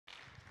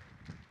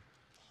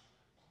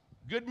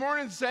Good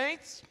morning,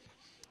 saints.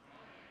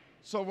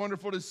 So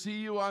wonderful to see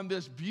you on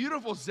this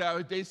beautiful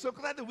Sabbath day. So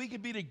glad that we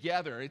can be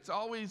together. It's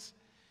always,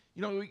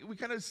 we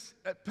kind of,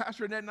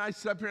 Pastor Annette and I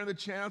sit up here in the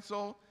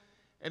chancel,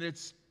 and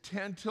it's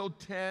 10 till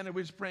 10, and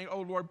we're just praying,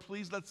 oh, Lord,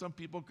 please let some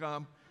people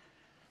come.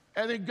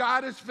 And then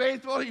God is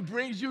faithful. He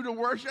brings you to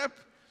worship,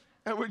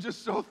 and we're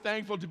just so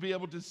thankful to be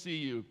able to see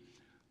you.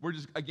 We're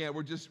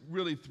just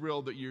really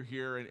thrilled that you're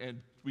here, and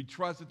we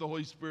trust that the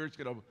Holy Spirit's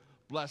going to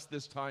bless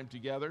this time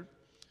together.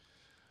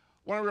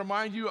 I want to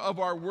remind you of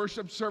our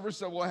worship service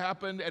that will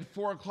happen at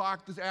 4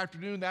 o'clock this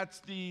afternoon. That's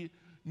the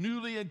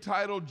newly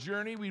entitled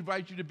Journey. We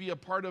invite you to be a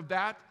part of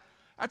that.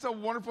 That's a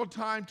wonderful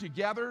time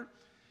together.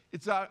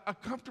 It's a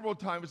comfortable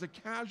time. It's a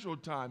casual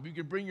time. You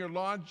can bring your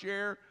lawn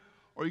chair,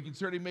 or you can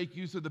certainly make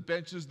use of the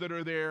benches that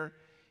are there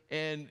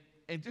and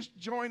just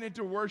join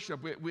into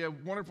worship. We have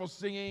wonderful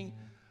singing.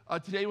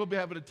 Today we'll be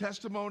having a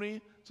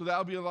testimony, so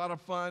that'll be a lot of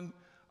fun,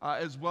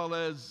 as well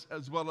as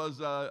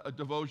a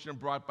devotion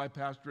brought by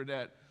Pastor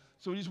Annette.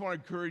 So we just want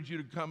to encourage you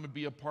to come and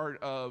be a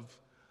part of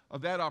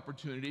that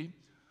opportunity.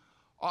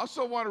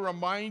 Also want to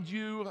remind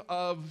you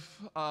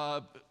of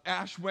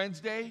Ash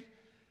Wednesday.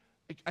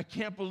 I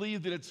can't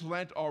believe that it's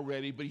Lent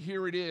already, but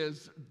here it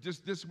is,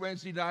 just this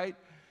Wednesday night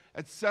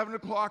at 7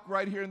 o'clock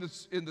right here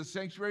in the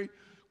sanctuary.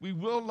 We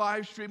will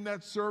live stream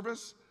that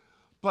service,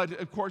 but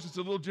of course it's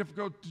a little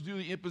difficult to do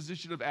the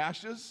imposition of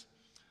ashes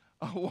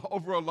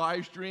over a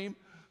live stream.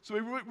 So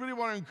we really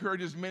want to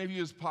encourage as many of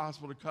you as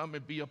possible to come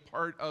and be a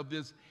part of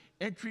this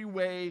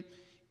entryway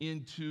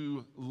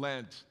into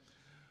Lent.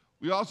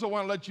 We also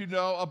want to let you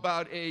know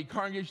about a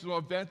congregational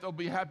event that will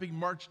be happening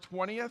March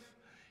 20th.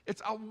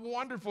 It's a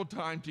wonderful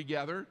time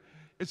together.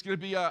 It's going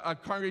to be a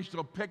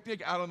congregational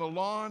picnic out on the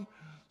lawn.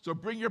 So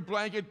bring your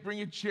blanket,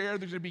 bring a chair.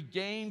 There's going to be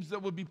games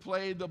that will be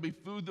played. There'll be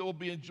food that will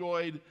be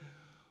enjoyed.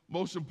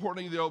 Most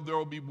importantly, there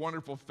will be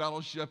wonderful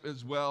fellowship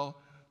as well.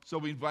 So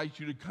we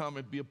invite you to come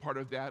and be a part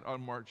of that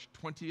on March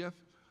 20th.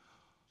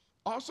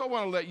 Also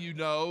want to let you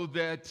know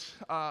that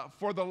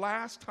for the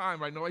last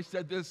time, I know I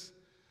said this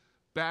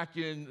back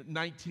in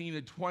 19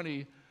 and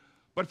 20,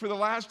 but for the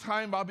last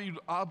time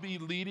I'll be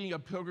leading a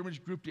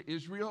pilgrimage group to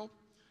Israel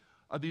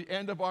at the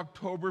end of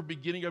October,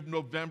 beginning of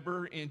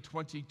November in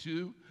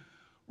 22.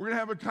 We're going to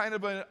have a kind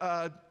of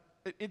an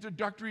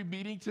introductory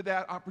meeting to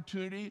that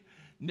opportunity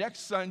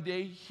next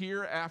Sunday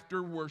here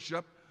after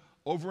worship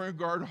over in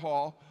Guard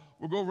Hall.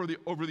 We'll go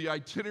over the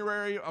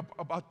itinerary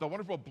about the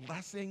wonderful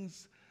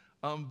blessings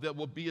that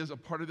will be as a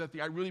part of that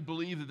thing. I really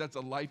believe that that's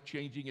a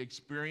life-changing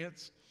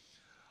experience.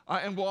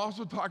 And we'll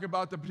also talk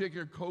about the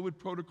particular COVID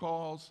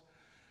protocols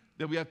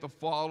that we have to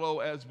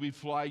follow as we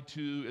fly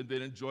to and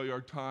then enjoy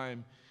our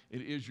time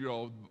in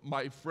Israel.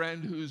 My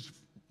friend who's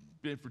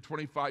been for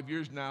 25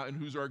 years now and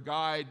who's our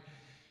guide,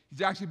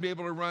 he's actually been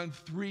able to run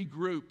 3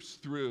 groups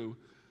through,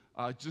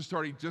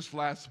 starting just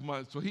last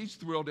month. So he's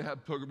thrilled to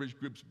have pilgrimage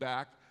groups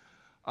back.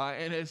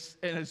 And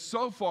has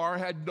so far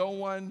had no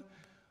one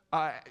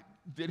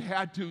that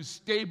had to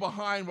stay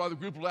behind while the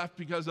group left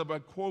because of a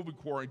COVID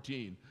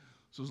quarantine.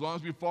 So as long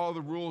as we follow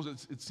the rules,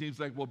 it seems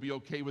like we'll be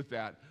okay with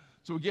that.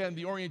 So again,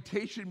 the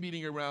orientation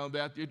meeting around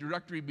that, the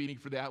introductory meeting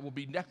for that will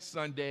be next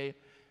Sunday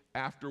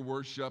after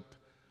worship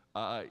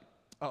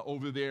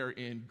over there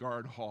in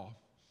Guard Hall.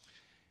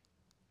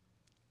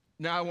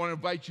 Now I want to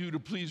invite you to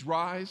please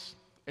rise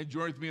and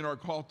join with me in our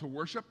call to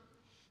worship.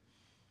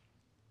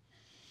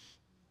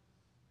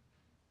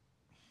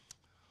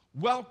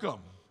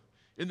 Welcome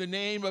in the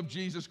name of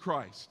Jesus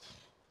Christ.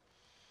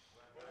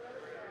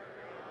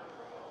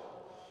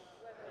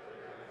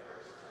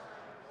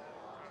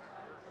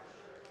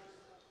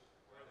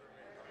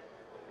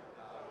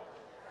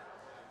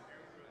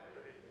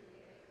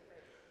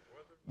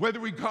 Whether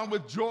we come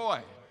with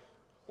joy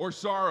or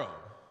sorrow,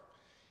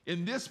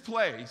 in this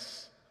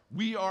place,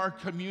 we are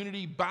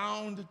community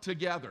bound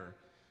together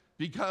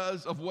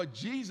because of what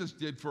Jesus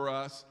did for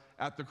us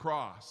at the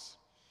cross.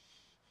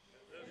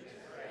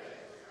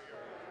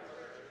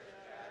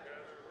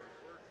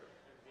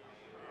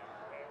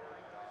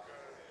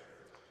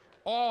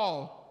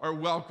 All are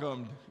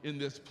welcomed in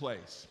this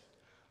place.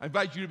 I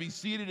invite you to be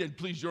seated and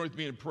please join with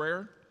me in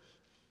prayer.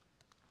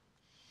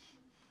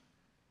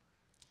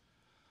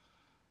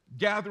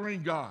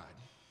 Gathering God,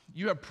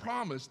 you have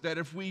promised that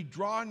if we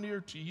draw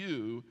near to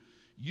you,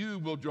 you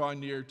will draw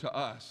near to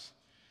us.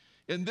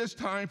 In this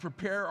time,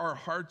 prepare our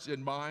hearts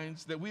and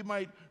minds that we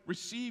might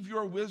receive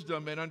your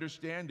wisdom and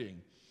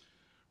understanding.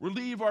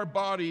 Relieve our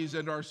bodies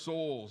and our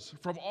souls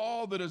from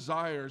all the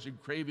desires and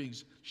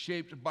cravings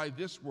shaped by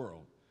this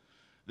world,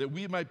 that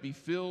we might be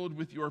filled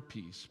with your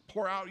peace.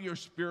 Pour out your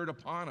Spirit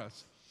upon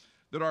us,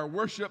 that our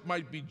worship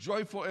might be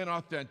joyful and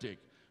authentic,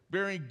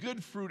 bearing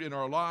good fruit in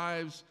our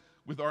lives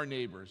with our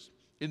neighbors.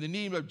 In the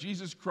name of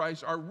Jesus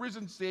Christ, our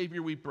risen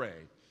Savior, we pray.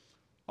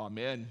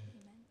 Amen. Amen.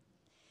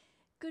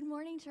 Good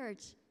morning, church.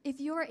 If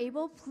you are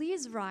able,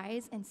 please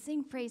rise and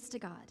sing praise to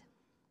God.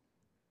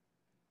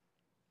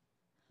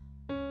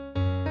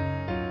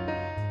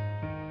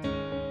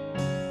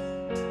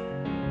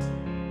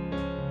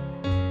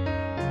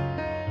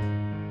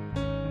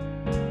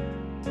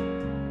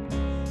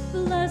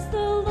 Bless the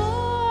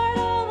Lord.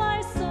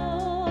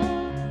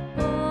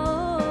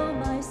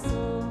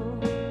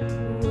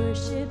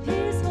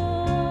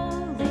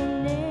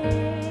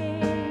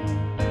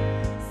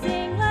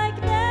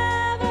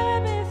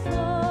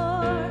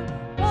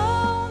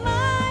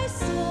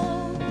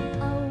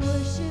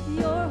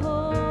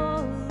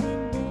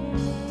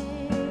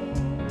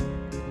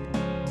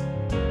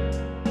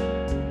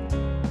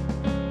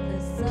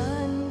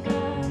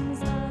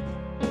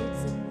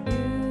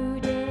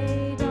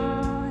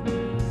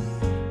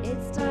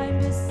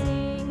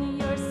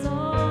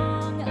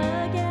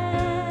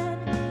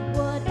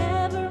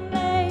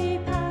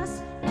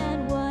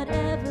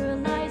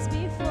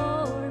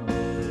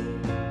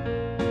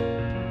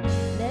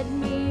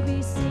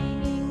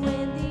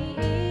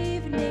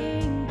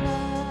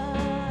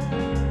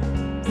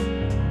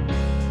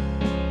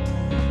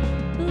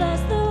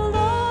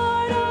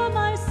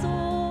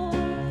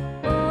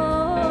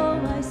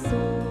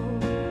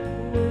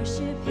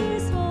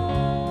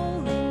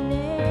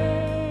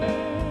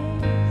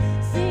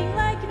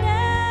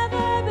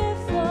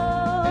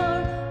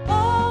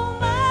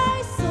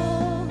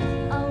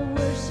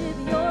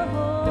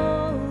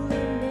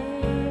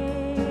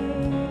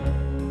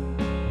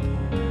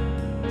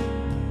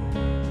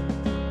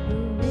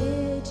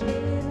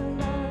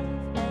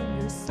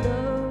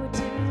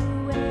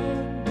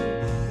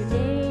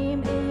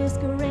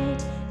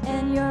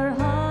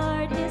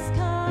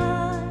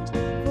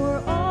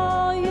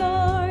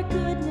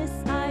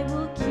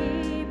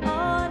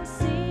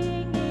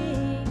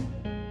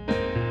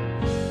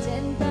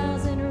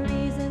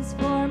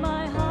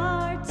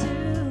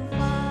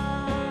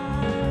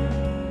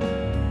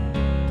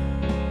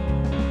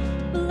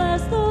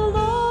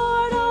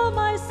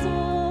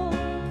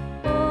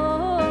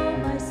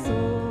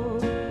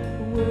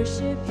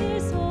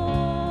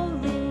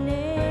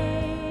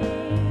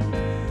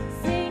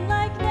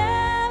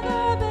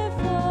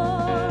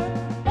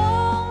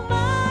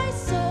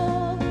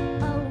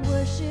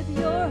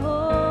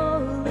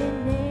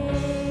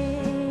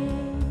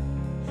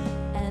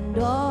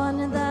 And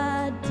on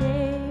that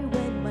day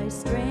when my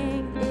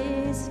strength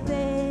is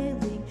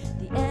failing,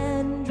 the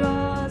end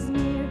draws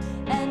near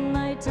and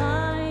my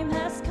time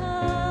has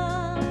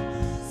come,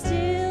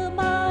 still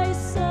my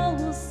soul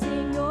will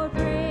sing your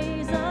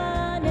praise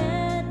unending.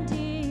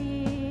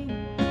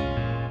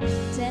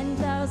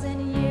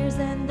 10,000 years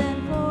and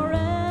then forevermore.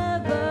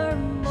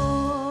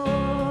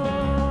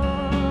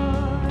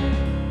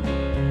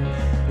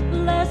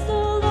 Bless the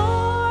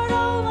Lord,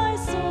 oh my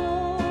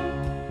soul,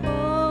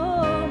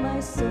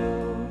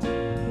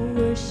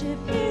 worship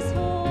his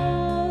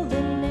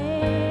holy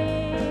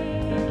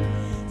name.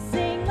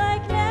 Sing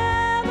like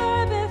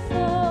never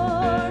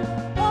before,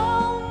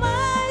 oh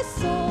my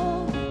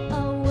soul,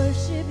 I'll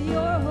worship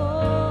your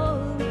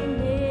holy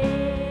name.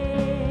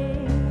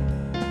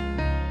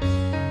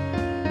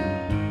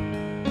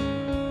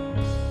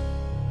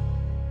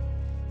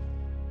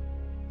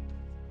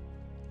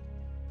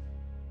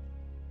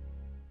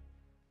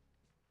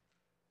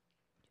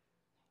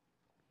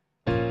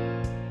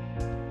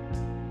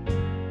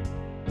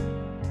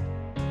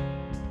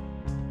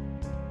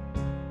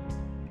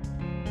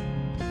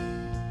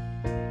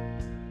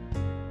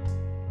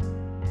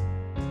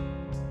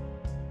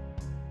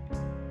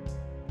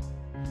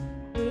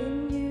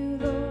 In you,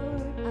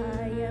 Lord,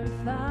 I am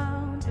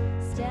found,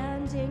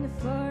 standing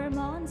firm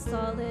on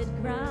solid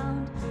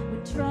ground.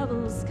 When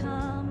troubles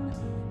come,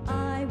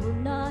 I will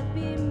not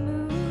be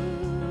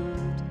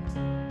moved.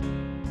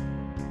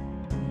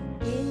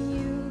 In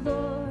you,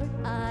 Lord,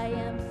 I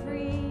am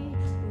free,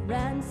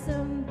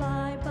 ransomed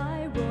by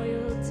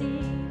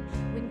royalty.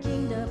 When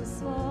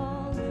kingdoms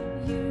fall,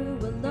 you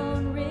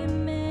alone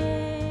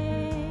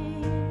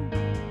remain.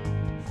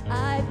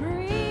 I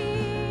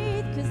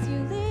breathe 'cause you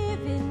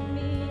live in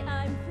me.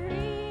 I'm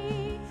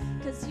free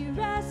 'cause you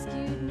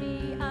rescued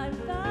me. I'm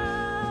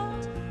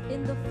found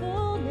in the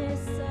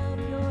fullness of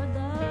your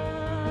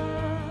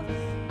love.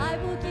 I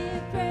will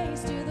give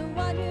praise to the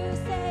one who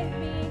saved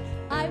me.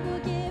 I will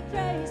give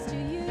praise to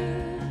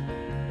you.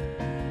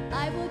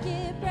 I will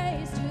give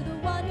praise to the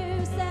one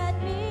who set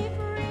me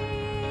free.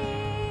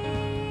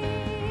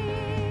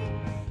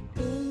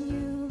 In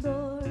you,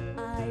 Lord,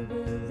 I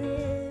will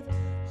live.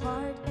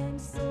 Heart and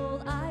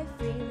soul I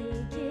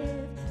freely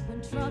give.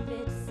 When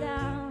trumpets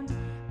sound,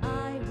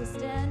 I will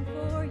stand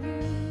for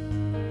you.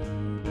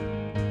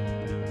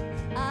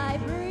 I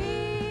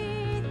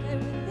breathe and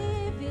will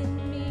live in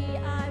me.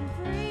 I'm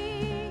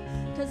free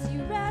 'cause you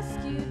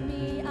rescued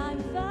me. I'm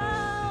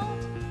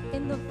found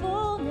in the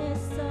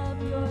fullness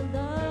of your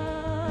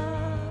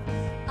love.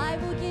 I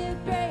will give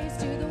praise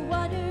to the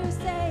one who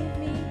saved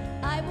me.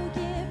 I will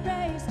give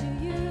praise to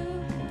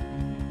you.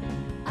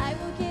 I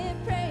will give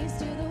praise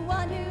to the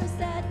one who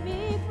set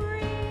me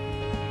free.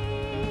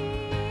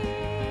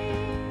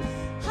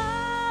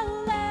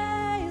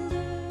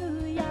 Hallelujah,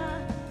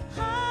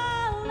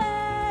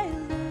 hallelujah,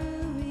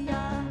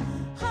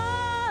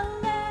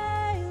 hallelujah,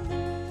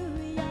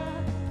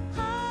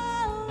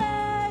 hallelujah,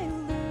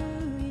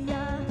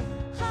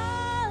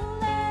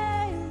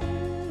 hallelujah.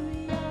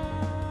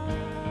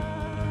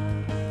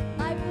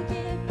 I will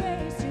give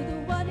praise to the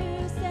one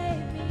who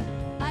saved me.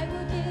 I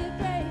will give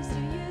praise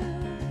to you.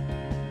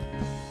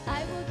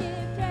 I will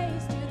give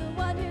praise to the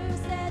one who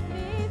set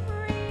me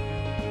free.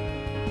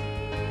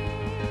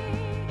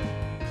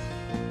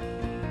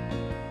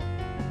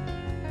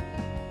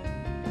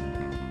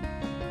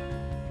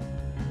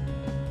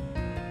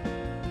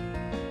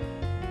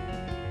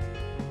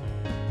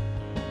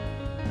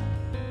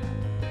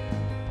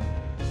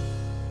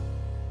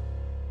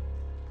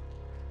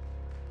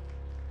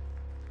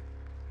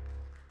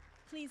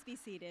 Please be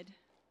seated.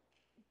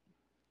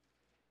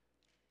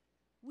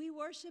 We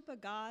worship a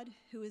God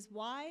who is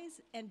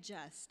wise and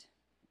just,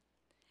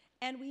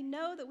 and we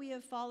know that we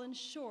have fallen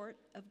short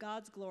of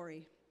God's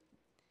glory.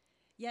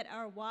 Yet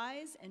our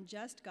wise and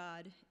just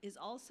God is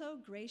also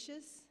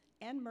gracious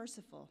and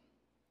merciful.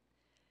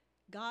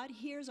 God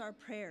hears our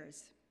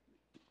prayers.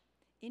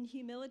 In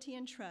humility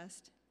and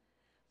trust,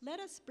 let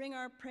us bring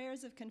our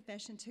prayers of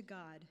confession to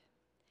God,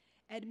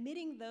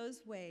 admitting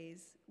those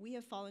ways we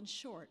have fallen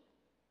short.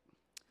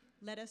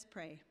 Let us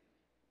pray.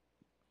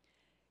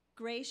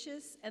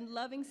 Gracious and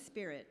loving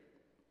Spirit,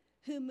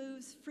 who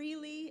moves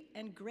freely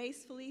and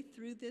gracefully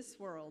through this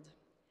world,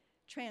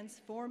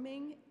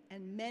 transforming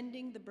and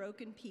mending the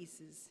broken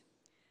pieces,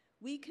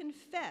 we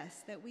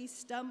confess that we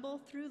stumble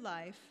through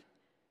life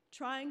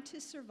trying to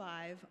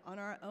survive on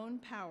our own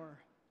power.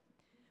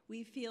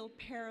 We feel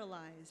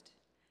paralyzed,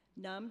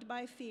 numbed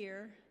by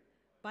fear,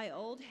 by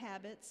old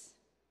habits,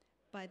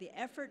 by the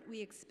effort we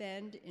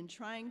expend in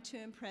trying to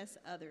impress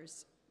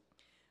others.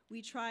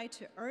 We try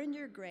to earn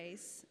your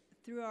grace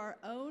through our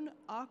own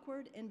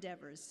awkward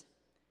endeavors,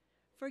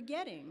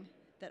 forgetting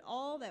that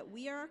all that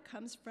we are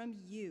comes from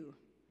you.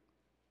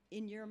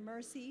 In your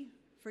mercy,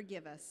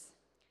 forgive us.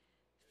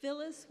 Fill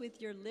us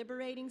with your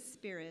liberating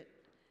spirit,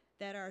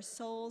 that our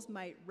souls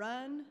might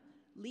run,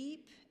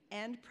 leap,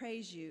 and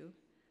praise you,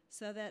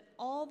 so that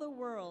all the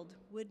world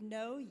would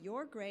know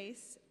your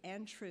grace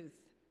and truth.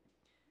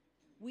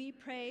 We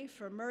pray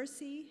for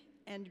mercy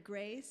and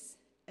grace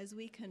as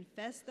we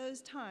confess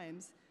those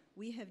times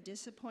we have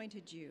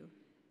disappointed you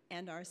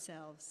and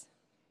ourselves.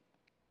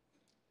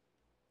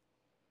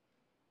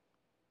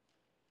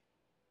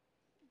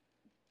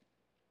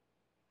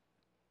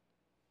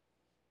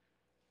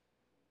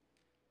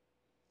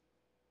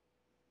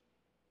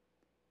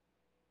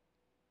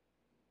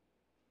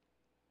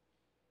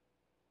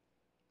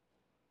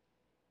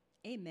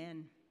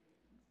 Amen.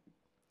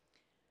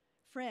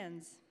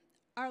 Friends,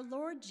 our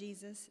Lord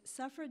Jesus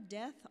suffered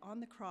death on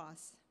the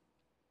cross.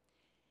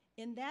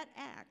 In that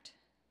act,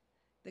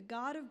 the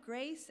God of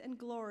grace and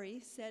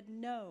glory said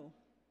no.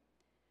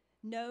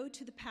 No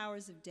to the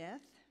powers of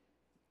death.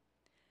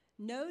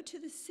 No to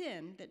the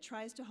sin that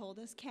tries to hold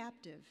us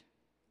captive.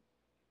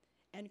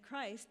 And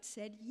Christ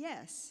said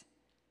yes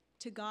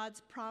to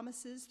God's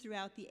promises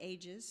throughout the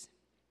ages.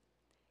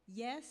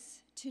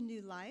 Yes to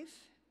new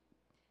life.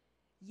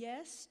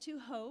 Yes to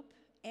hope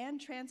and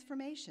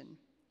transformation.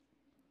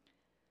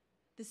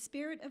 The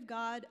Spirit of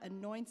God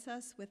anoints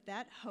us with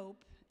that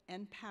hope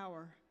and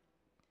power.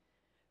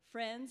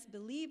 Friends,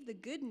 believe the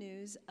good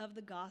news of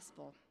the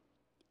gospel.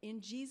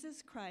 In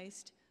Jesus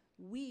Christ,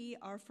 we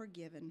are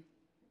forgiven.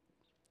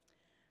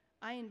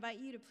 I invite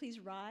you to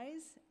please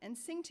rise and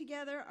sing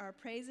together our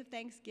praise of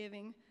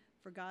thanksgiving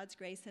for God's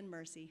grace and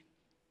mercy.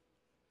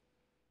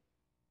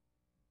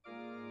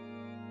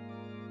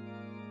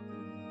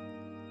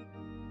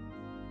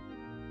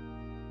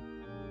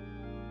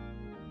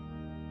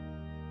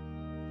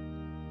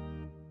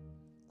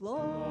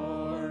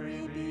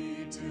 Glory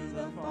be to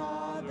the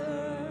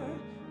Father,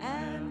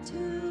 and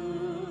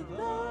to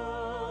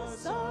the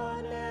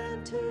Son,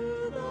 and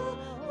to the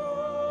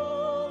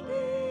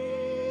Holy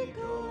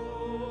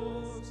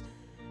Ghost,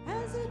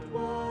 as it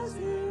was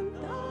in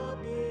the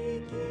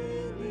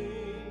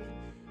beginning,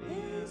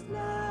 is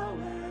now,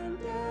 and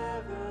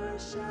ever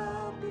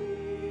shall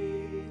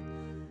be,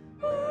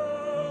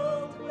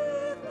 world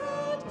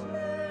without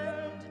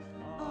end.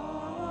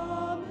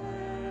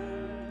 Amen.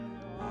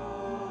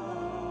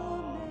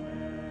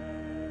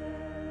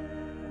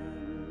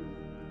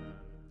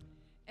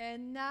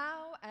 And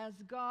now, as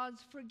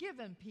God's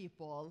forgiven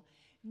people,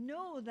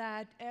 know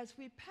that as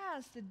we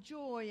pass the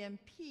joy and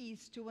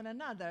peace to one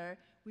another,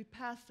 we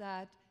pass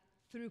that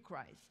through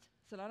Christ.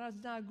 So let us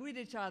now greet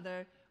each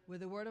other with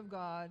the word of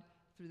God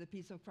through the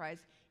peace of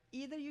Christ.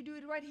 Either you do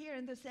it right here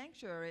in the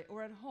sanctuary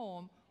or at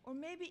home, or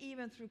maybe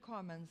even through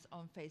comments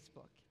on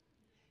Facebook.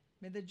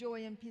 May the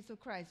joy and peace of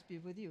Christ be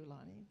with you,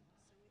 Lonnie.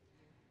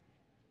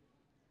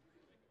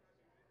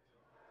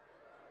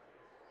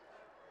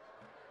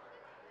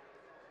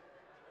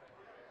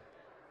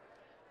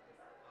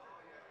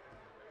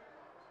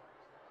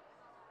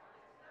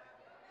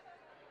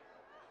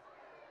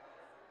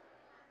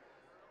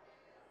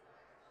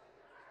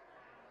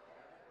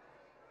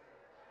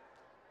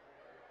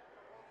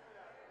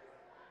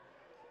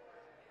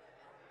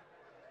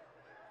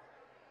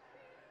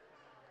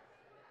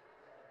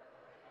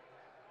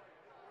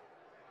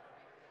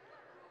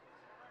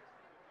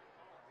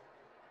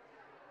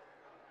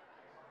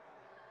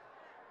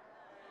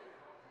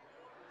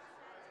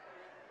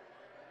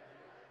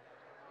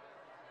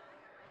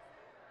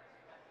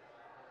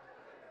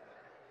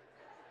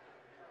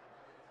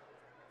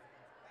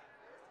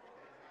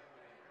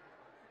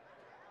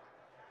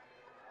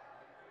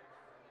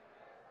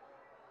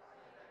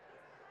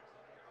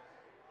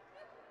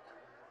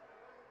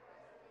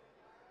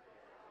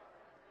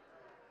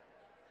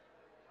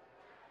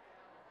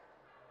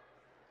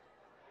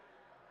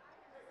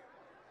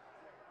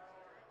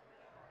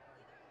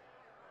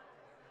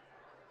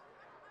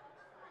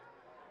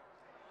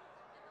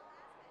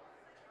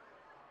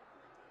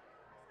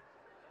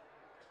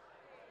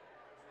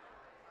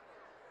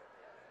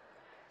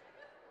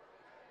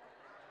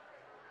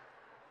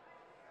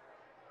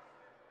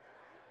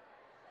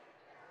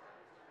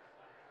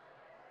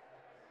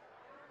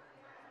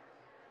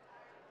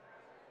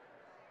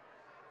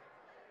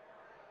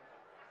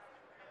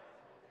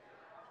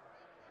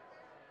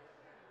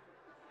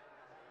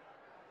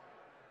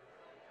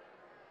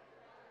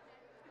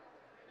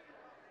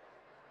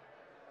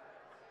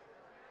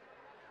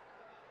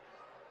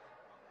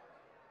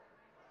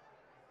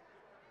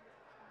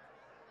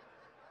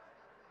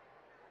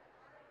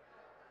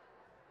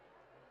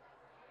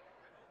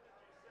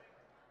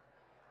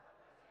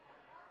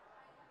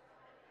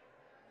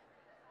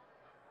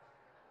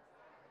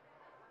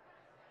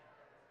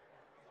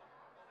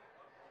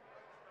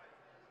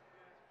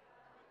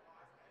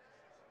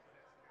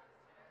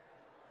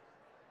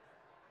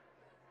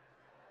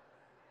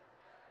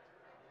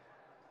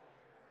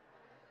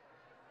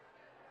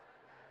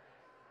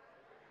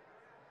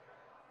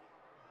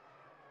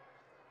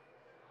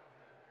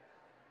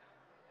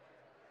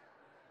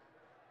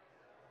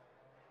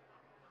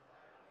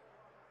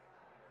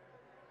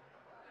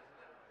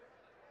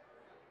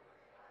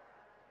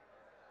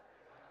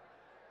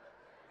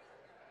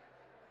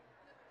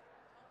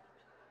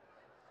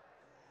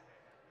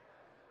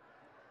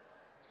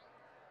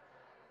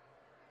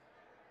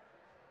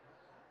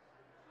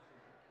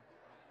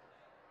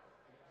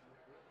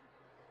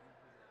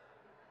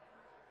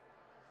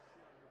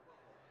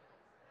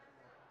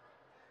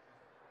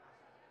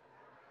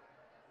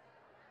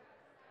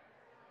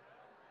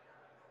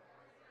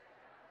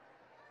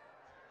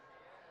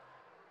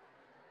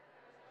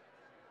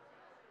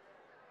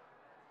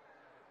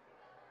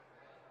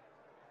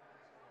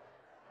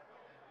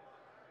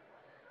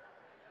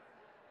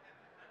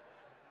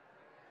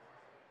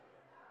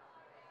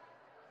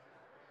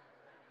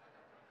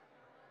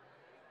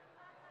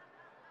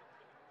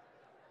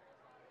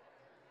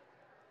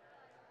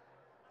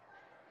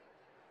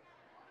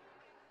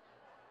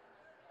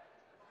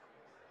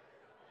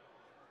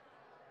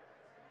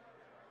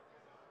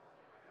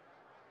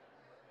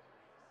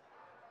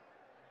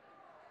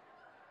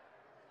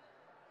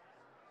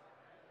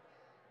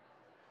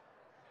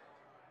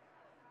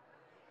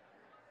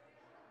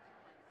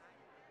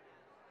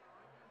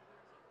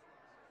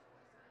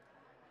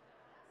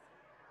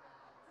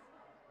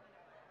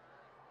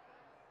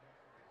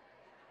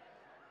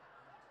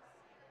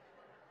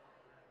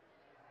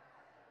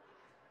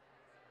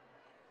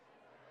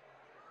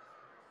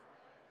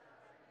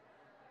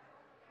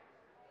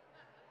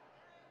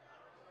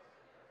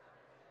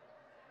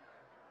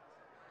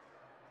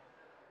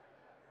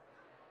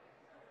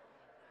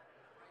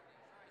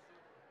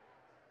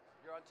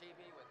 on TV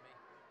with me.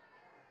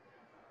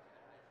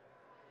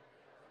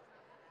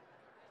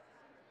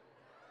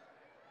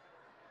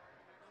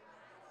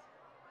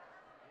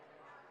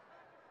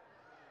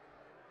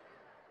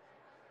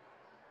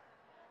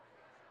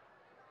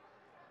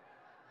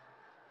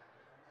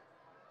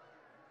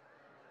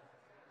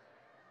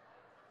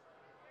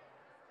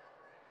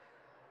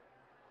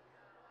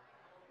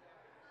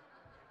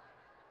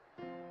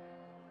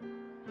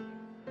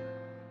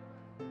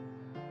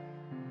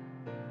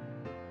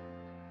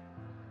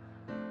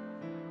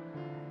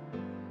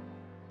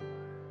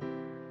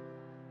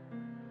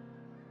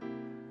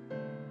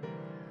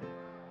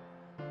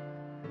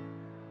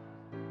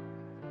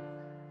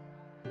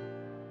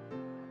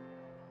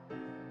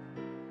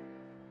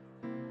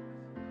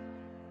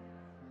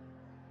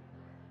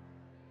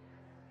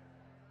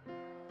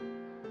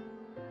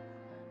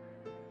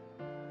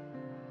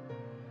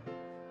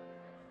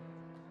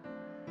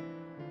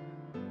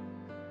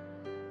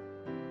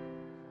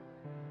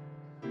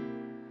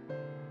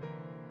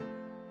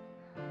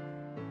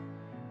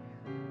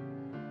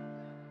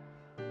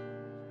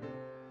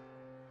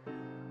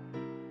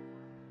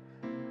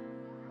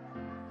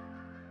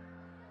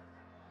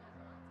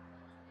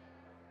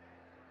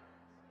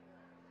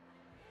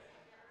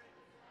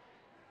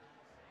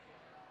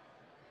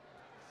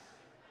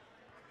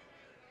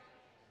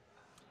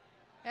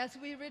 As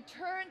we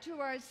return to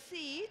our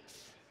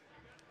seats,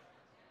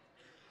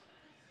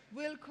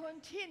 we'll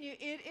continue.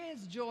 It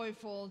is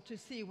joyful to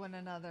see one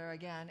another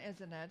again,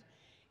 isn't it?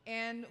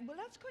 And well,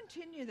 let's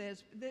continue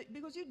this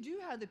because you do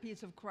have the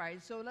peace of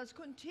Christ. So let's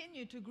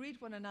continue to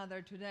greet one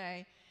another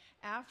today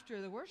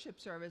after the worship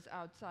service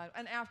outside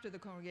and after the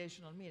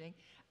congregational meeting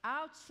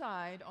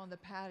outside on the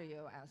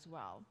patio as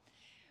well.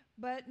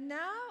 But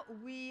now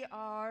we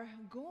are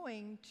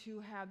going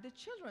to have the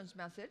children's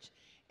message.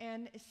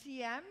 And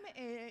CM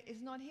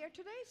is not here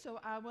today,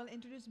 so I will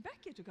introduce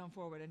Becky to come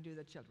forward and do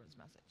the children's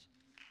message.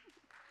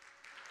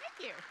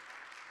 Thank you.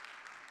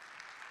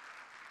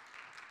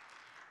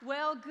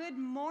 Well, good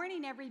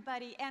morning,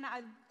 everybody. And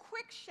a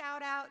quick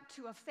shout out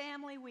to a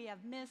family we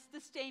have missed, the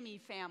Stamey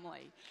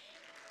family.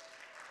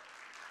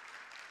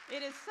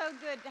 It is so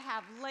good to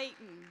have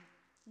Leighton,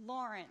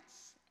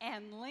 Lawrence,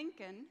 and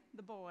Lincoln,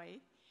 the boy,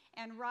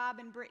 and Rob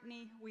and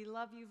Brittany. We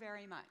love you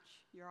very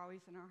much. You're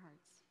always in our hearts.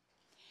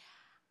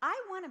 I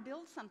want to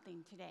build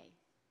something today.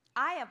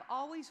 I have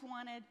always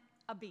wanted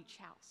a beach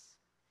house,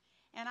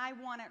 and I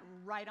want it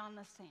right on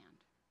the sand.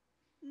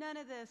 None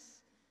of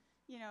this,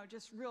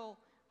 just real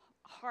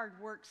hard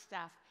work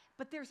stuff.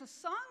 But there's a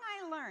song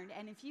I learned,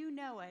 and if you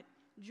know it,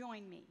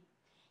 join me.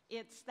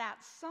 It's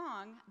that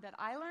song that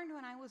I learned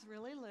when I was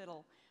really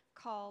little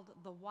called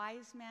The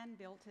Wise Man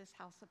Built His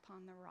House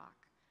Upon the Rock.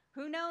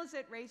 Who knows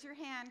it? Raise your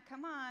hand.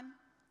 Come on.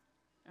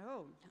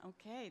 Oh,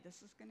 okay.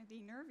 This is going to be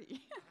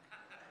nervy.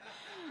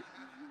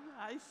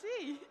 I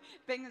see.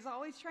 Bing is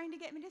always trying to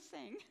get me to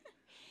sing.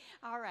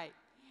 All right.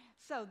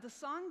 So the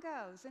song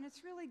goes, and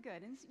it's really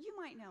good, and you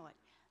might know it.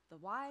 The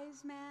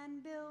wise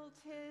man built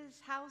his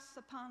house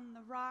upon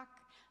the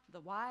rock. The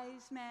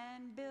wise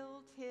man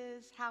built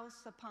his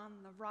house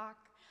upon the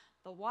rock.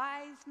 The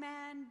wise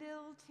man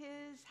built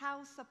his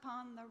house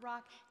upon the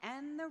rock,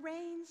 and the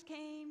rains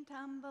came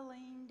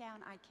tumbling down.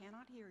 I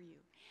cannot hear you.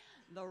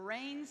 The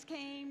rains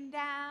came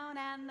down,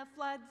 and the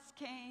floods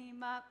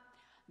came up.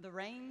 The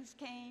rains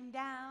came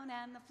down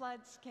and the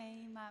floods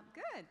came up.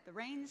 Good. The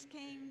rains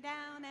came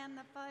down and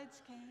the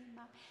floods came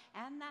up.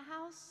 And the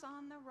house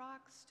on the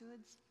rock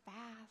stood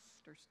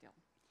fast or still.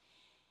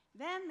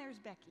 Then there's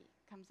Becky,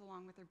 comes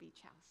along with her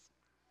beach house.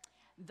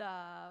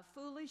 The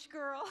foolish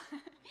girl,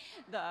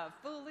 the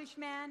foolish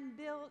man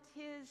built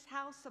his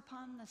house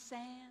upon the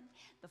sand.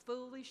 The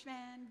foolish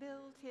man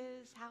built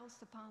his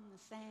house upon the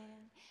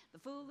sand. The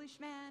foolish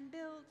man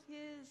built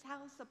his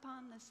house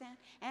upon the sand.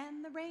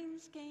 And the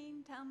rains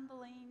came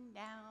tumbling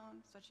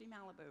down, especially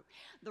Malibu.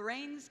 The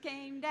rains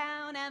came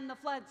down and the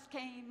floods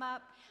came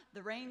up.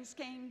 The rains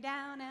came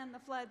down and the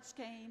floods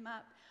came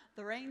up.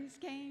 The rains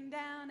came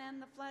down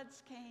and the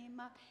floods came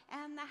up,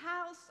 and the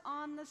house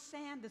on the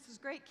sand, this is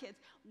great, kids,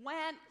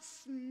 went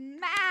smash.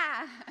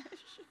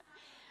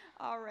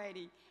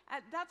 Alrighty.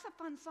 That's a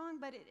fun song,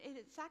 but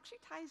it actually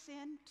ties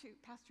in to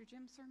Pastor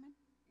Jim's sermon,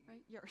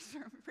 right? Your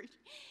sermon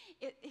preaching.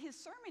 His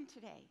sermon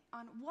today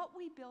on what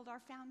we build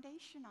our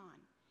foundation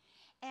on.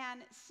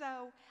 And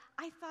so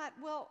I thought,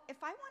 well,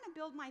 if I want to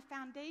build my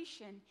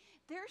foundation,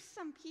 there's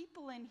some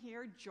people in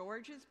here.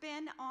 George has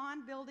been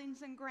on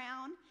Buildings and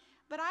Ground.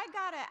 But I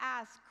got to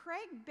ask,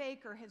 Craig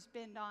Baker has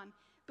been on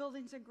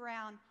Buildings and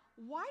Ground.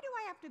 Why do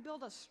I have to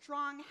build a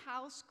strong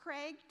house,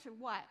 Craig? To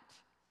what?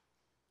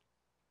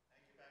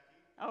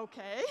 Thank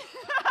you, Becky. Okay.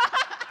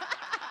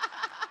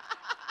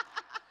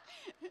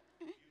 You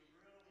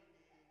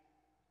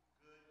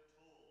really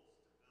need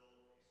good tools to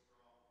build a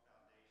strong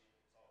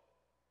foundation.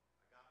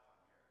 So I got one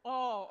here.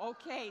 Oh,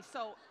 okay.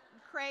 So,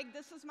 Craig,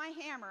 this is my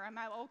hammer. Am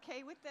I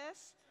okay with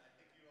this? I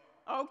think you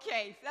are.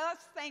 Okay,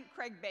 let's thank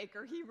Craig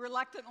Baker. He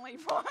reluctantly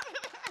wanted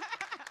it.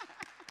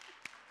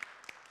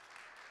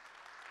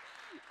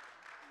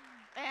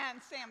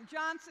 And Sam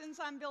Johnson's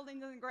on Building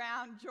to the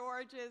Ground,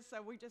 George's,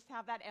 so we just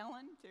have that,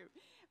 Ellen too.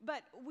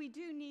 But we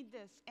do need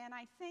this, and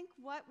I think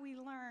what we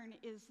learn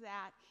is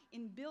that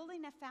in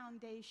building a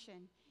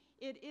foundation,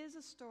 it is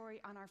a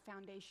story on our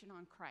foundation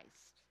on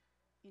Christ,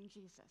 in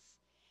Jesus.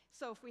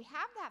 So if we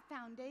have that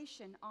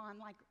foundation on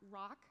like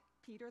rock,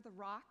 Peter the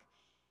rock,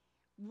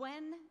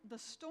 when the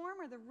storm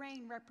or the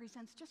rain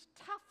represents just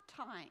tough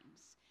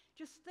times,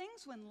 just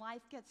things when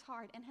life gets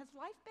hard. And has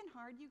life been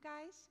hard, you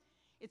guys?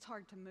 It's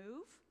hard to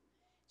move.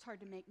 It's hard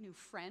to make new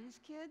friends,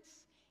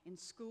 kids, in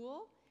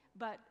school.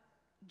 But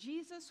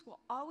Jesus will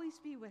always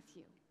be with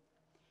you.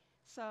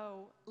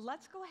 So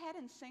let's go ahead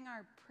and sing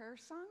our prayer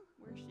song.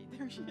 Where is she?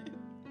 There she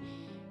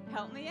is.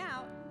 Help me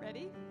out.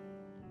 Ready?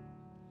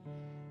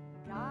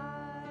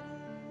 God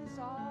is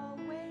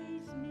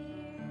always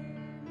near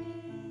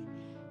me.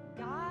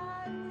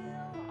 God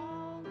will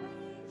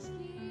always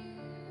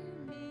hear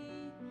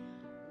me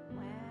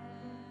when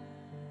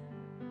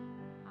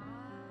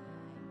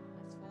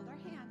let's fold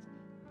our hands,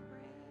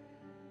 pray.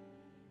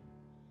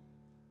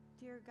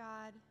 Dear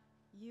God,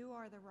 you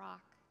are the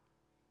rock.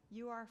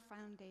 You are our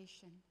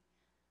foundation.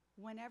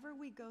 Whenever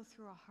we go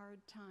through a hard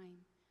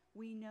time,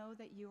 we know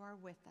that you are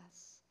with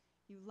us.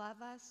 You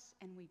love us,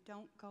 and we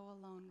don't go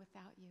alone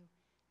without you.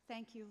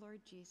 Thank you,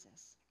 Lord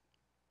Jesus.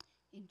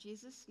 In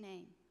Jesus'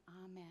 name,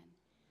 amen.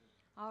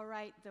 All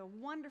right, the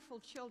wonderful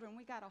children,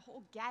 we got a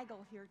whole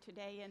gaggle here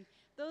today. And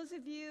those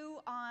of you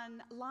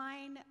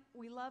online,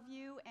 we love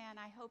you, and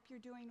I hope you're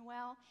doing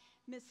well.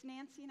 Miss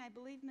Nancy and I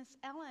believe Miss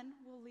Ellen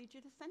will lead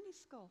you to Sunday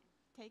school.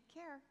 Take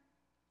care.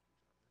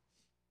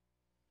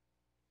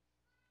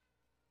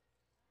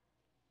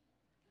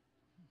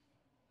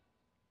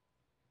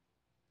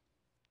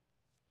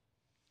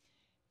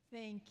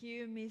 Thank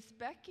you, Miss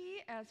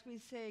Becky, as we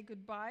say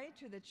goodbye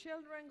to the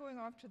children going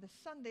off to the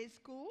Sunday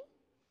school.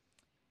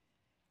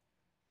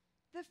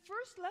 The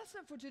first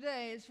lesson for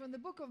today is from the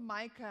book of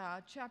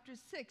Micah, chapter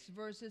 6,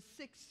 verses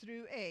 6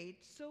 through 8.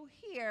 So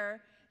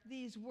hear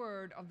these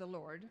words of the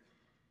Lord.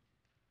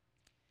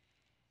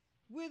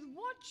 With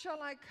what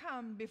shall I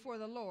come before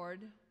the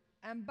Lord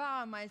and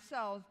bow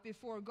myself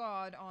before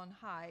God on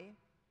high?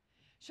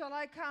 Shall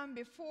I come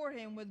before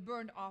him with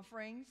burnt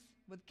offerings,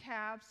 with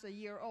calves a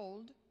year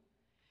old?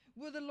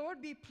 Will the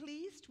Lord be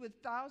pleased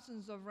with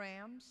thousands of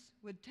rams,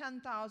 with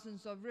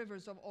 10,000s of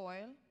rivers of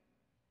oil?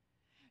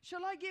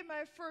 Shall I give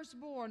my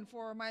firstborn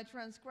for my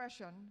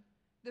transgression,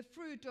 the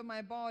fruit of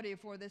my body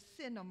for the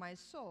sin of my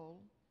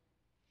soul?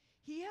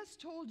 He has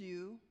told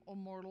you, O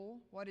mortal,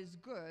 what is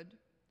good.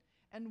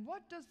 And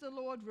what does the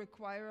Lord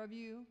require of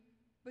you?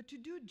 But to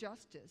do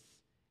justice,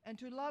 and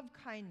to love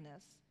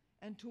kindness,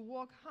 and to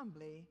walk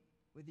humbly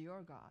with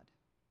your God.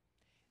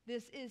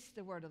 This is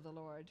the word of the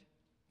Lord.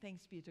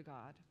 Thanks be to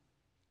God.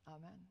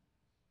 Amen.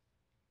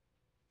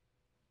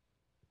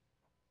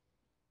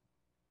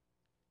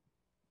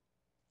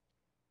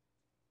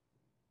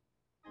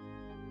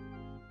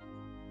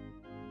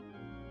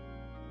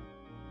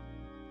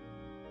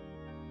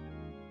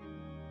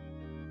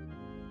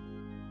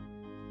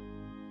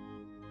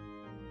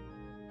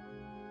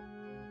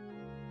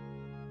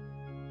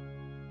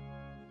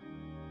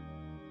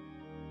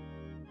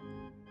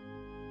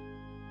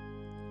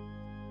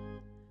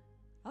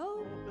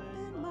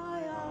 Open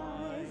my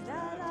eyes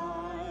that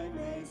I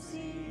may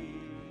see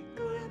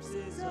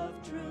glimpses of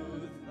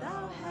truth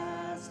thou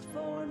hast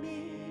for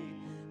me.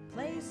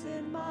 Place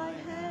in my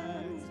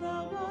hands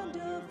the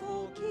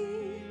wonderful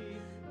key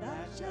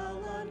that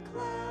shall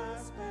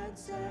unclasp and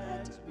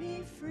set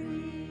me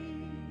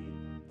free.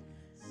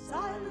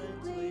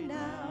 Silently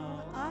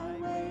now I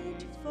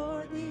wait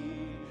for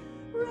thee,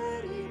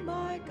 ready,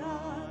 my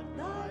God,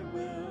 thy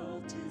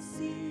will to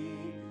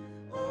see.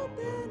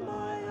 Open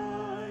my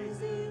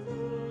eyes,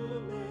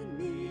 illumine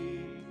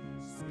me,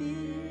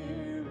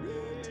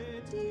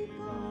 Spirit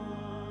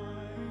divine.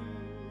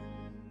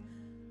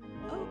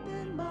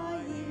 Open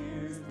my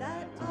ears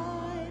that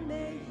I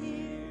may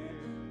hear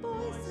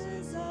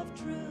voices of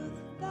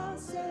truth thou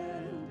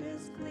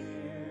sendest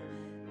clear.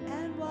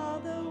 And while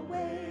the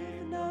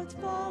wave notes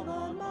fall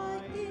on my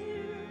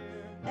ear,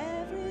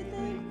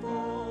 everything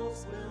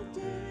false will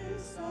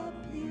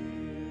disappear.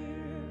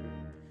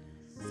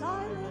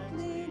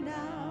 Silently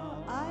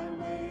now I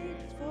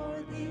wait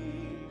for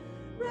thee,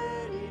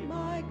 ready,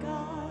 my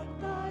God,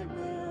 thy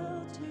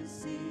will to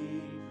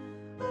see.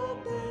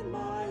 Open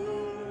my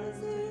ears,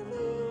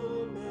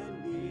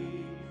 illumine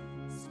me,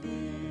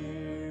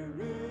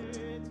 Spirit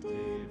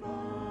divine.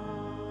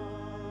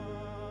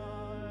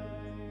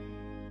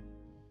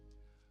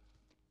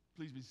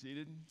 Please be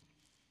seated.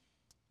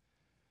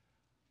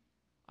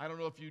 I don't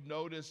know if you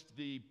noticed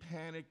the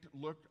panicked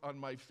look on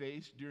my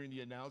face during the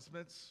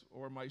announcements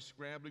or my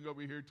scrambling over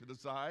here to the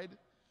side.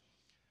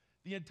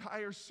 The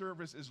entire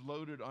service is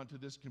loaded onto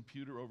this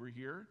computer over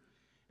here.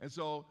 And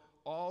so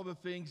all the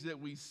things that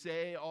we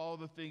say, all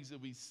the things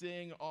that we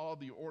sing, all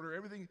the order,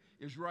 everything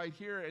is right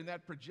here, and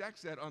that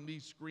projects that on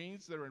these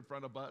screens that are in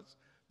front of us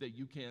that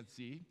you can't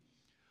see.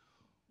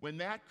 When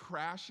that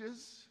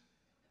crashes,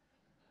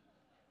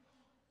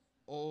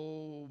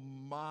 oh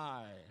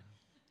my.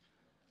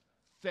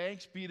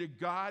 Thanks be to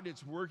God,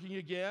 it's working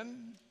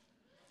again.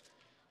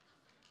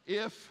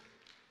 If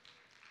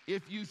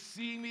you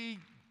see me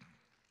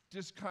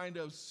just kind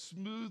of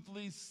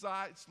smoothly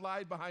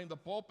slide behind the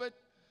pulpit,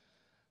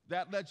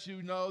 that lets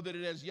you know that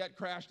it has yet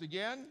crashed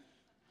again.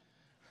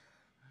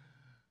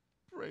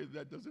 Pray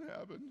that doesn't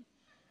happen.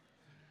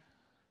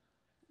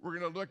 We're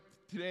going to look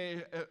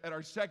today at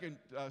our second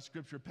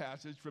scripture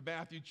passage from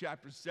Matthew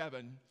chapter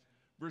 7,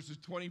 verses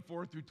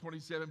 24 through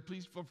 27.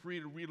 Please feel free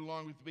to read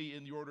along with me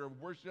in the order of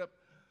worship.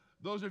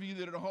 Those of you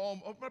that are at home,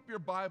 open up your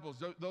Bibles.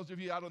 Those of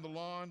you out on the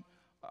lawn,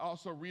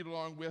 also read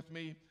along with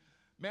me.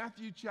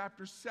 Matthew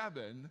chapter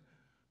 7,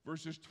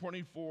 verses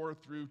 24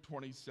 through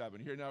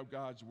 27. Hear now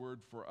God's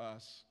word for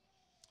us.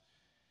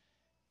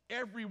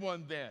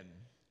 Everyone then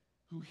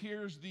who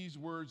hears these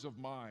words of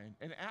mine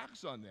and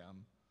acts on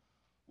them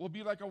will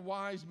be like a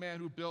wise man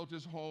who built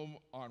his home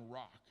on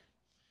rock.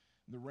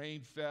 And the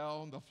rain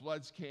fell, and the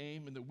floods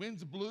came, and the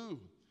winds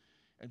blew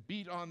and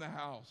beat on the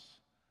house.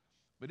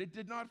 But it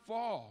did not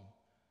fall,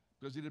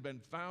 because it had been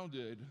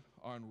founded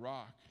on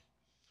rock.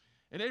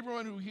 And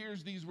everyone who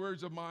hears these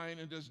words of mine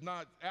and does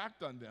not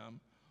act on them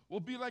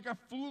will be like a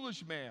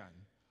foolish man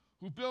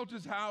who built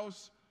his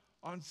house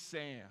on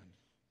sand.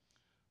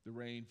 The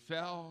rain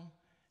fell,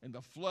 and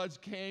the floods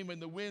came,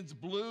 and the winds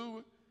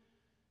blew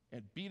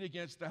and beat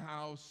against the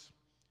house,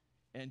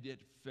 and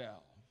it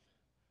fell.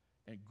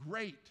 And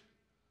great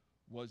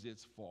was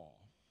its fall.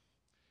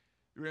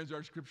 Here ends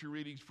our scripture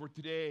readings for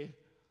today.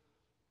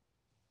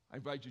 I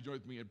invite you to join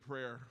with me in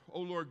prayer. Oh,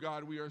 Lord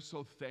God, we are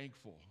so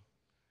thankful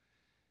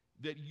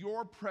that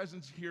your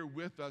presence here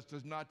with us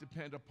does not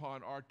depend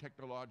upon our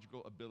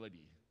technological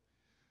ability.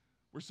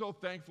 We're so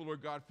thankful,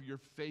 Lord God, for your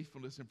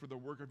faithfulness and for the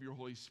work of your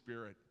Holy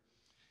Spirit.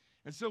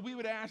 And so we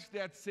would ask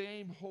that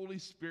same Holy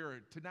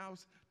Spirit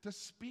to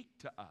speak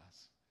to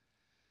us,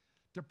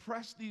 to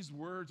press these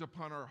words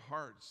upon our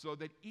hearts so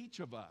that each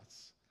of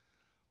us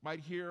might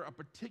hear a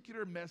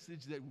particular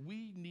message that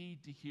we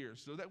need to hear,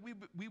 so that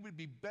we would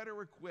be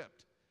better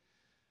equipped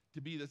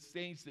to be the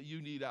saints that you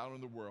need out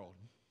in the world.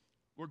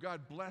 Lord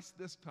God, bless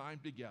this time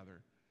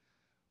together.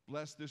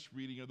 Bless this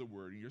reading of the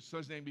word. In your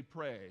Son's name we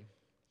pray.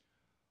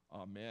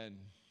 Amen.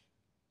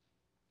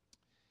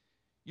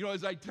 You know,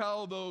 as I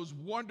tell those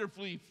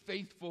wonderfully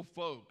faithful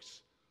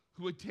folks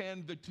who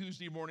attend the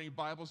Tuesday morning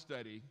Bible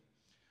study,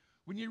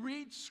 when you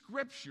read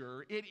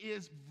Scripture, it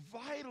is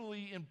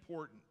vitally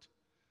important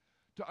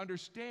to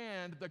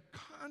understand the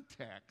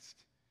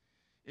context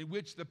in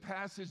which the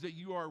passage that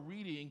you are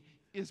reading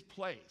is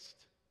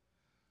placed.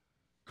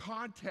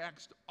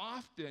 Context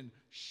often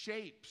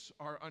shapes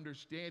our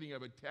understanding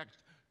of a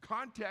text.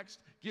 Context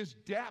gives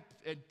depth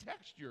and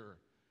texture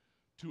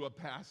to a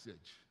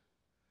passage.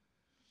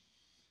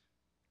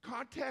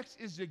 Context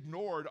is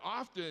ignored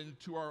often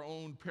to our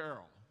own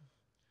peril.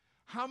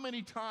 How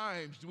many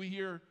times do we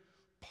hear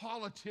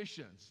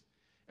politicians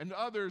and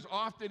others,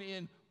 often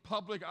in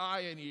public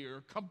eye and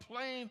ear,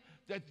 complain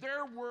that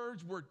their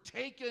words were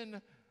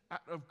taken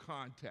out of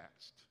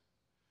context?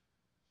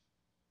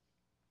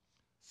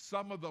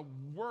 Some of the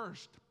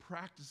worst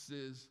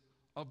practices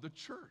of the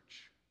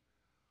church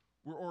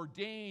were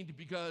ordained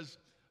because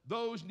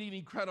those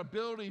needing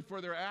credibility for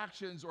their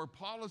actions or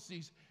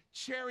policies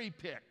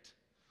cherry-picked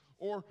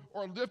or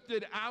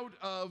lifted out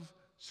of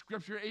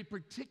Scripture a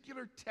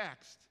particular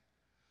text,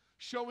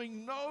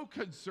 showing no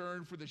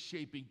concern for the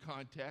shaping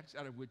context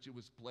out of which it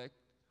was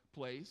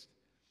placed.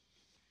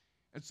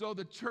 And so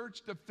the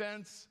church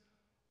defense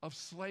of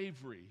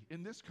slavery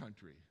in this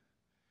country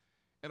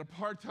and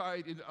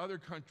apartheid in other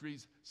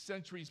countries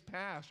centuries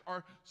past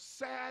are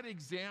sad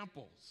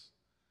examples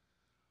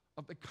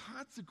of the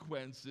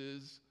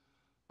consequences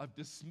of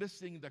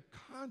dismissing the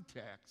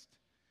context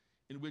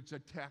in which a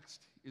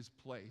text is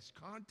placed.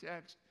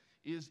 Context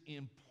is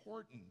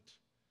important.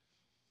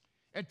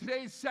 And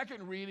today's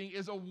second reading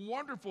is a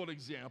wonderful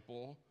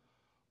example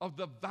of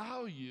the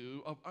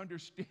value of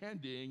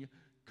understanding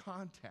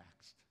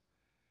context.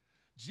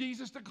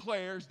 Jesus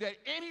declares that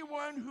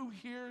anyone who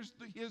hears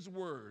his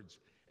words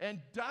and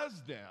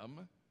does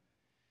them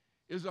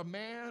is a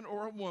man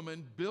or a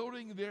woman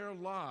building their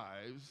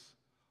lives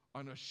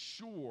on a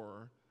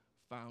sure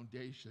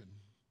foundation.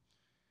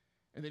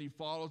 And then he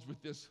follows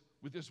with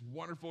this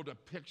wonderful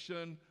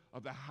depiction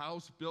of the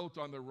house built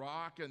on the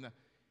rock,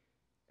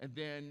 and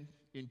then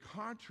in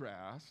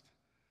contrast,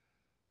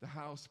 the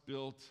house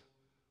built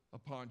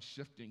upon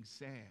shifting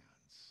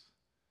sands.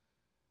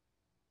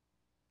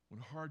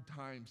 When hard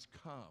times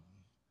come,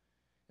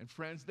 and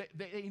friends,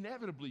 they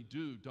inevitably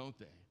do, don't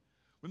they?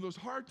 When those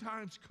hard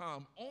times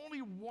come, only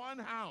one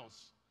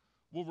house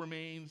will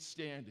remain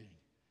standing,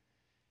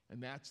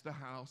 and that's the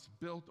house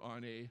built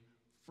on a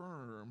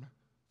firm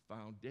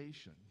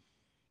foundation.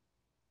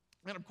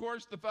 And of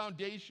course, the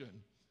foundation,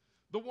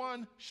 the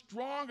one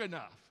strong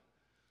enough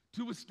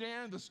to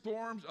withstand the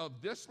storms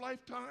of this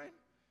lifetime,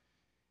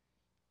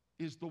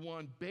 is the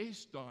one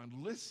based on,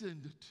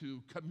 listened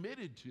to,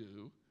 committed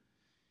to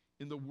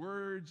in the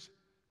words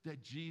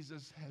that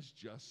Jesus has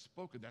just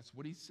spoken. That's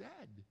what he said.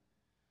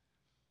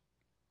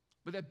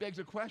 But that begs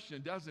a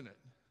question, doesn't it?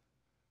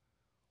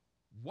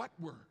 What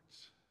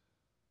words?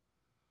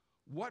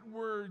 What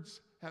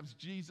words has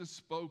Jesus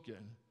spoken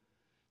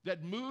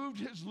that moved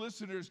his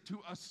listeners to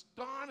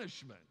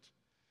astonishment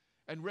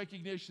and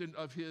recognition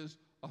of his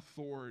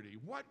authority?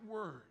 What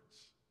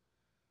words?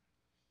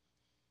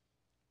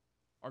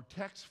 Our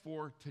text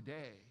for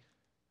today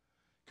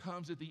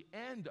comes at the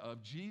end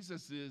of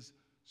Jesus'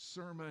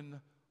 Sermon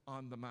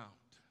on the Mount.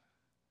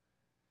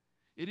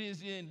 It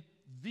is in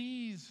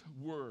these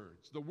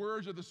words, the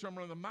words of the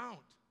Sermon on the Mount,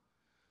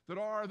 that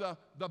are the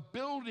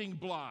building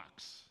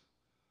blocks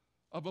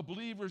of a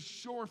believer's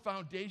sure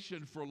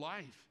foundation for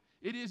life.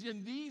 It is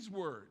in these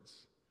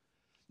words,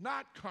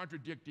 not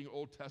contradicting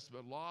Old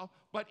Testament law,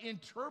 but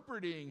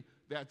interpreting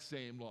that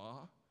same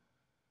law.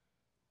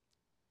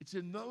 It's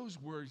in those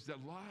words that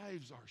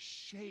lives are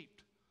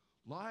shaped,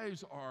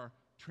 lives are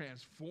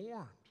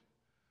transformed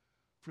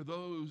for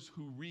those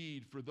who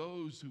read, for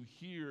those who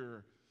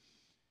hear,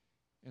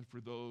 and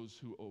for those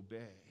who obey.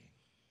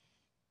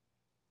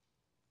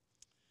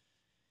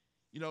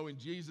 You know, in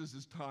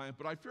Jesus' time,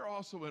 but I fear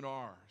also in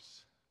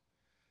ours,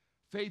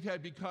 faith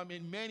had become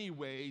in many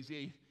ways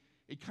a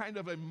kind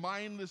of a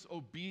mindless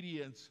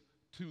obedience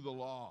to the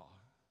law.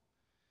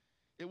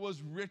 It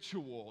was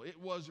ritual,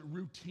 it was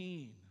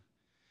routine.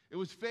 It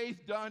was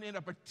faith done in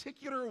a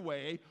particular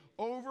way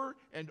over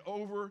and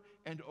over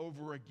and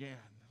over again.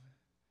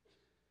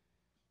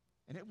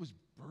 And it was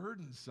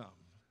burdensome.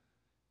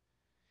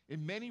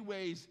 In many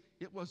ways,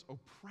 it was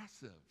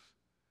oppressive.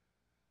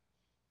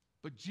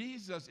 But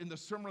Jesus, in the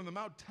Sermon on the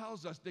Mount,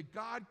 tells us that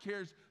God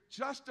cares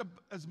just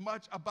as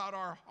much about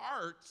our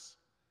hearts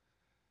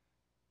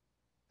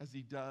as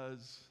he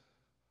does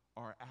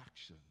our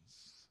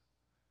actions.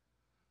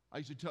 I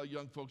used to tell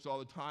young folks all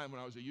the time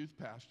when I was a youth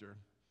pastor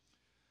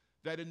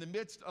that in the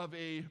midst of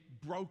a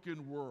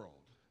broken world,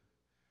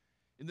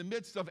 in the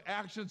midst of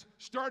actions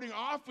starting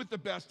off with the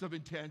best of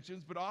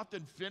intentions, but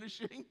often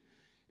finishing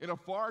in a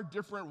far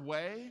different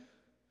way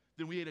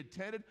than we had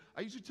intended,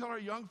 I used to tell our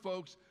young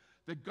folks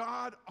that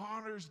God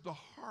honors the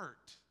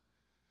heart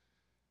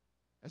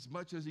as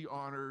much as he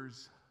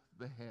honors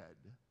the head.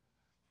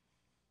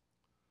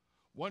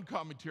 One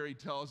commentary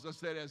tells us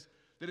that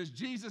as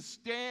Jesus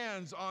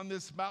stands on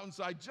this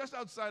mountainside just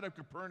outside of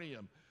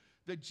Capernaum,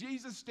 that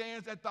Jesus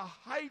stands at the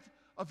height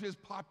of his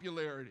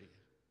popularity.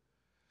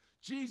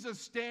 Jesus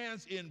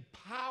stands in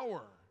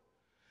power.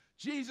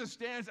 Jesus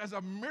stands as a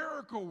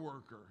miracle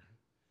worker.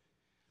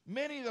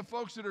 Many of the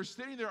folks that are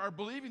sitting there are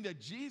believing that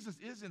Jesus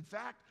is, in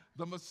fact,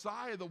 the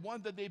Messiah, the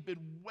one that they've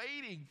been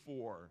waiting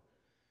for,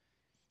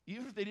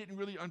 even if they didn't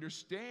really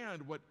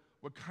understand what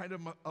kind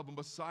of a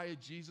Messiah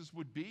Jesus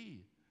would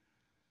be.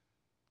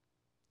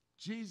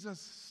 Jesus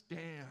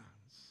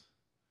stands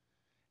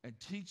and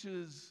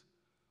teaches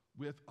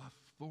with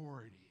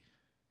authority.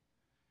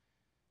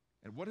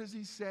 And what does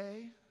he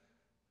say?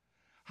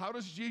 How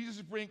does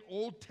Jesus bring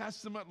Old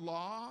Testament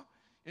law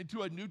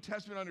into a New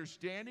Testament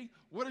understanding?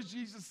 What does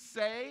Jesus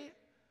say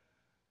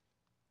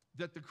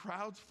that the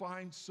crowds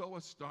find so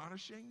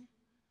astonishing?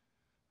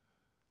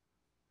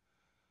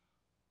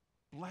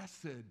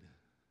 Blessed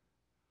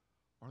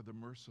are the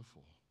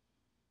merciful.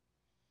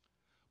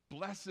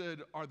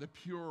 Blessed are the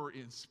pure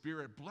in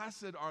spirit.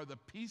 Blessed are the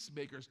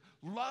peacemakers.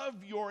 Love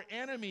your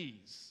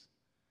enemies.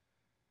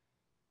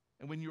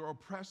 And when your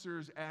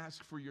oppressors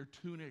ask for your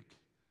tunic,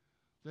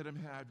 let them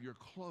have your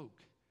cloak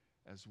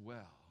as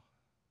well.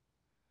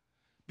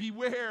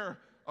 Beware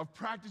of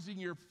practicing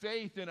your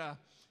faith in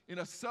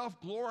a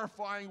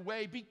self-glorifying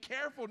way. Be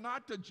careful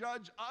not to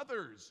judge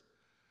others,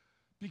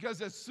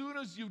 because as soon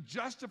as you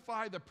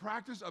justify the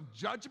practice of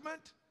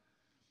judgment,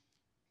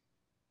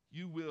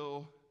 you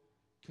will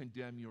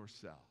condemn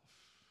yourself.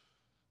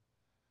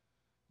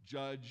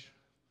 Judge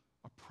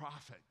a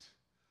prophet,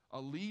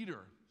 a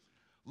leader,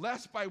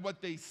 less by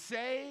what they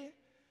say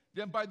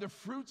than by the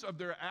fruits of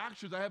their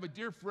actions. I have a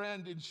dear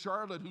friend in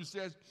Charlotte who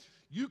says,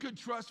 you can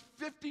trust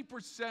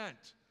 50%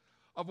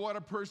 of what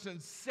a person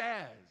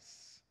says,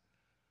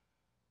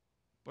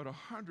 but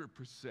 100%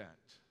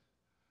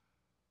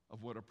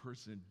 of what a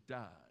person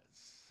does.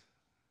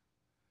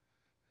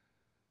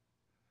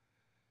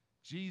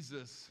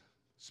 Jesus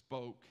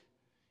spoke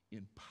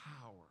in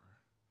power.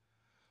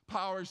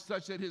 Power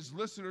such that his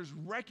listeners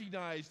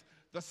recognized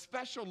the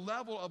special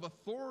level of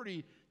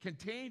authority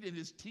contained in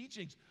his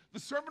teachings. The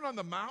Sermon on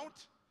the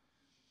Mount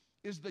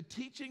is the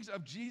teachings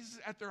of Jesus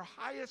at their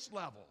highest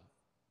level.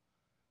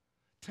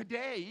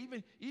 Today,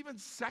 even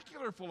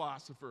secular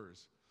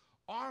philosophers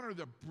honor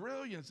the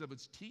brilliance of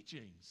its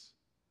teachings.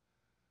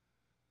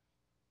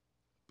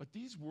 But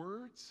these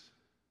words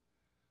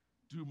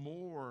do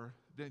more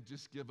than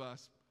just give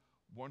us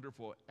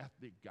wonderful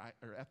ethic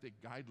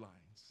guidelines.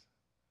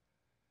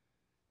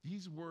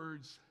 These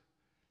words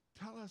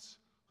tell us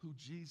who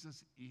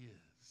Jesus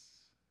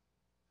is.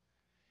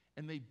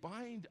 And they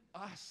bind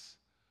us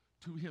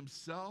to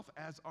himself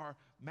as our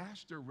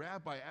master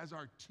rabbi, as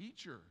our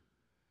teacher.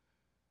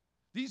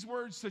 These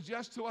words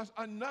suggest to us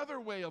another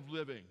way of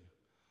living,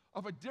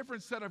 of a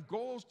different set of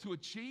goals to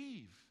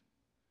achieve.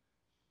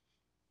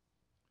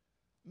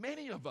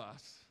 Many of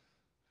us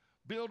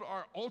build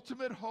our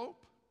ultimate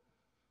hope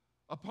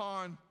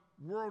upon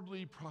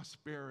worldly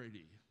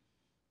prosperity,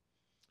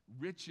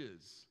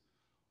 riches,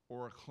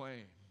 or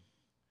acclaim.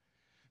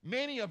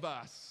 Many of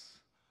us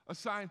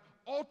assign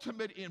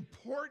ultimate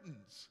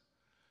importance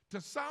to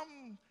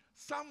some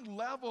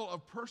level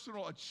of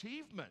personal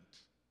achievement.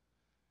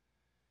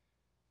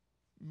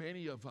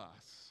 Many of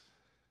us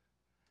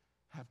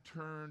have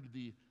turned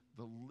the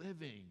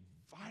living,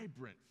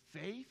 vibrant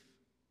faith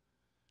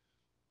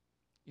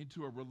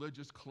into a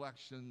religious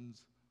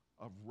collections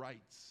of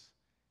rites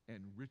and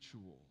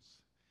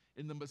rituals,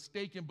 in the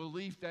mistaken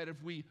belief that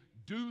if we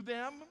do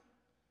them,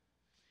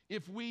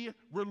 if we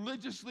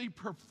religiously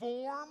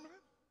perform,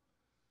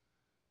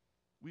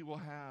 we will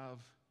have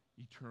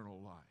eternal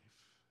life.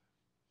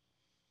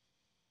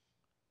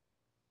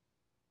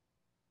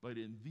 But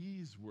in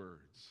these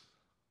words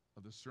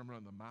of the Sermon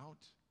on the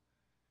Mount,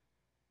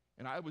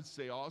 and I would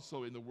say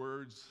also in the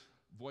words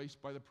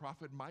voiced by the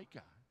prophet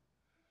Micah,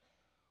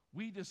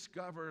 we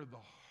discover the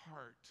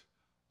heart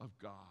of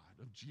God,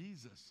 of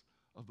Jesus,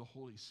 of the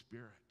Holy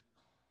Spirit.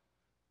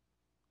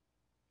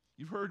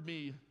 You've heard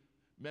me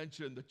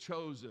mention The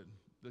Chosen,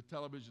 the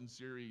television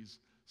series,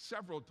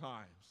 several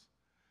times,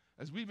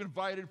 as we've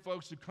invited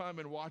folks to come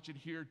and watch it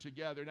here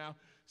together. Now,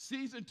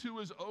 season 2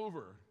 is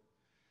over,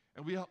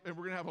 and we're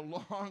going to have a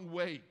long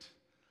wait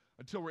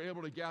until we're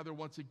able to gather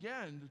once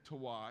again to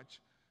watch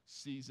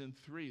season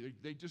 3.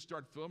 They just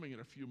start filming in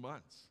a few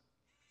months.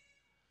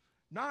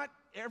 Not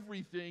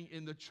everything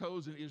in The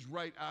Chosen is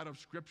right out of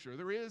Scripture.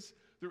 There is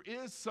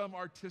some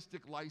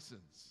artistic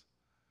license.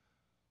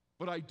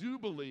 But I do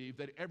believe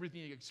that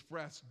everything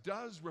expressed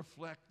does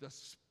reflect the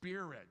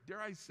spirit,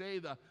 dare I say,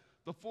 the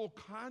full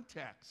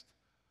context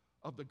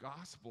of the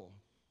gospel.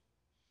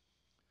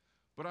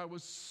 But I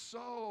was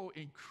so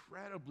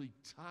incredibly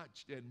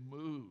touched and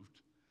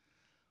moved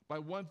by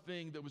one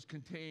thing that was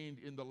contained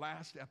in the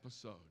last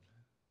episode.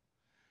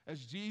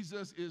 As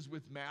Jesus is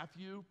with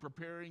Matthew,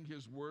 preparing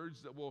his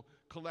words that will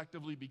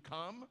collectively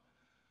become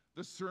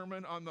the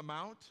Sermon on the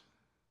Mount,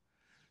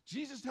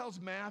 Jesus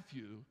tells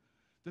Matthew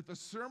that the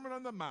Sermon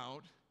on the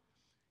Mount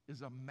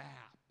is a map.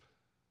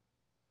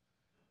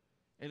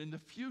 And in the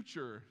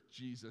future,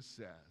 Jesus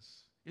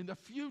says, in the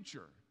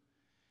future,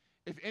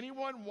 if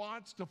anyone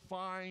wants to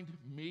find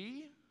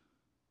me,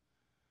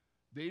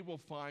 they will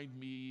find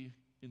me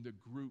in the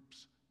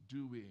groups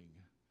doing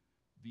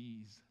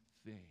these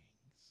things.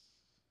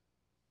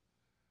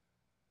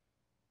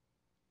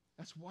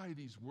 That's why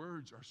these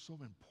words are so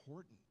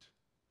important.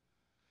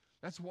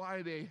 That's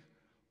why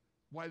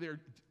they're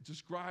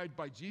described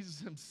by Jesus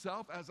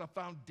himself as a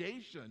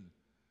foundation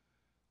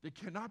that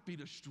cannot be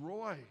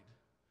destroyed.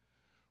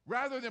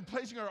 Rather than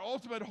placing our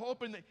ultimate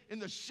hope in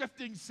the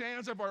shifting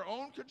sands of our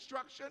own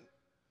construction,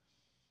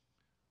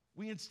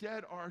 we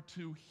instead are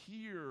to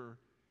hear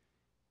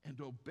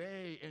and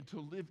obey and to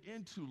live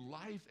into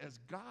life as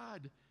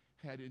God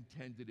had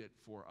intended it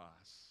for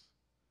us.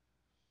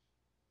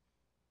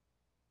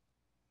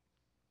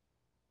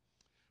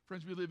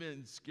 Friends, we live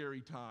in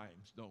scary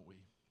times, don't we?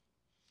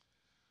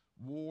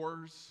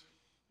 Wars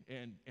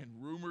and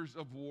rumors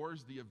of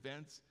wars, the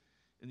events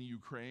in the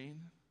Ukraine,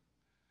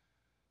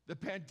 the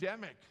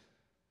pandemic,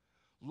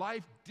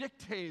 life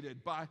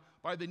dictated by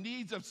the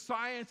needs of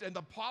science and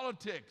the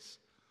politics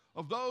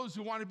of those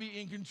who want to be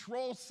in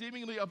control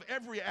seemingly of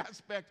every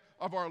aspect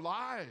of our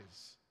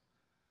lives.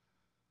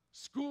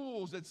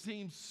 Schools that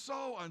seem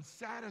so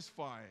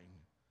unsatisfying.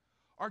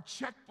 Our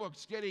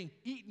checkbooks getting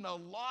eaten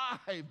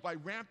alive by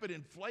rampant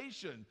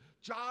inflation.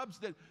 Jobs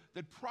that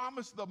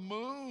promise the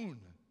moon.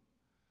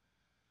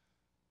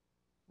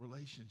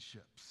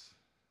 Relationships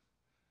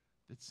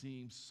that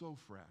seem so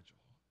fragile.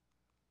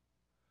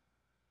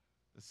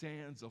 The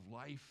sands of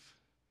life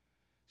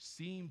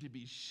seem to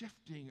be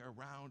shifting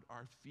around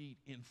our feet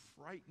in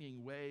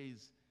frightening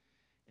ways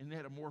and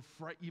at a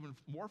even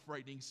more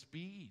frightening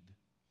speed.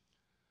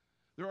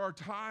 There are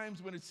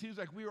times when it seems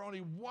like we are only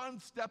one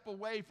step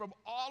away from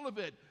all of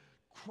it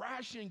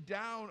crashing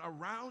down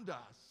around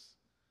us.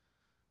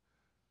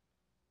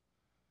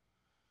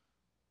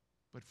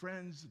 But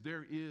friends,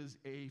 there is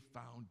a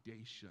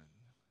foundation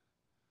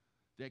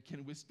that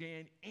can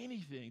withstand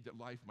anything that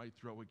life might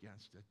throw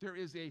against it. There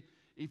is a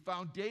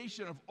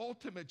foundation of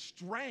ultimate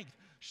strength.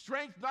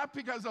 Strength not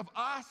because of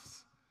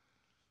us,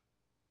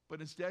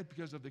 but instead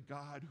because of the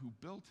God who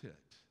built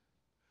it.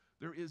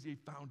 There is a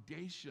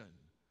foundation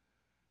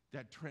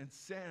that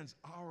transcends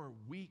our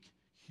weak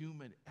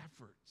human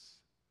efforts.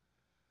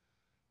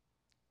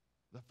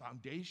 The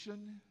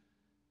foundation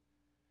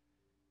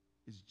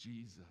is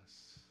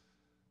Jesus,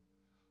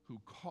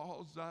 who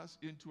calls us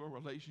into a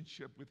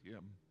relationship with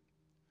him.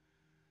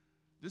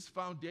 This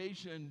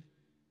foundation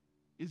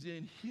is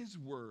in his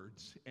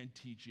words and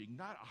teaching,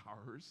 not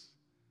ours.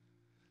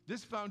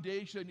 This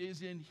foundation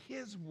is in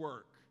his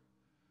work,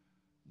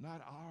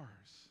 not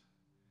ours.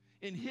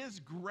 In his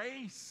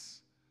grace,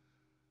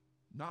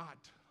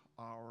 not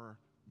our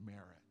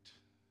merit.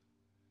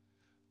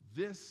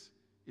 This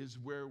is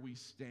where we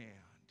stand.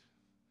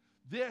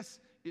 This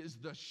is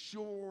the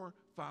sure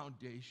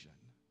foundation.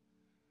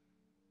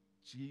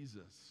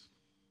 Jesus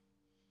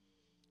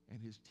and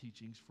his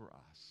teachings for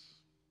us.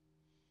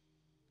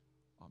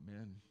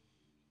 Amen.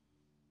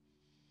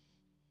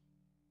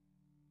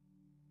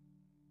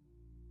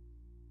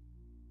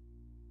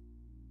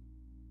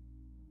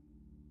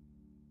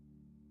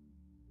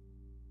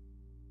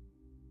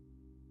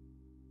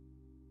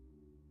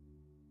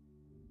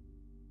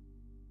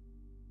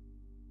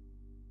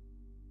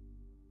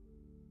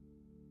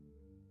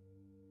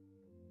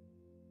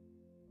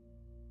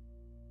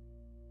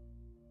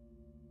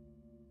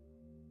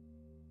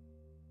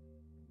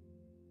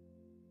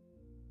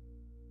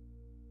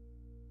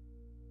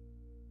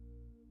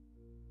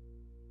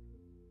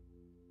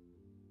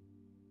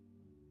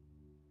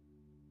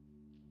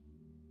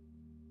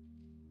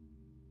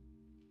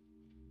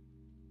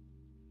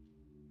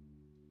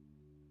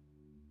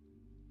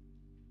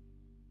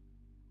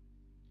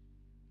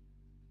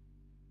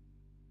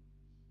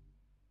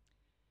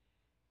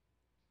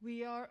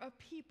 We are a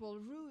people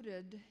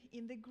rooted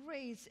in the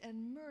grace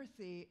and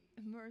mercy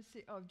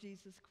of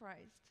Jesus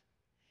Christ.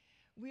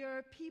 We are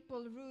a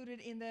people rooted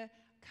in the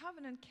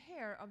covenant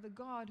care of the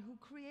God who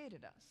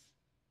created us.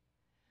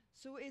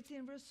 So it's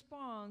in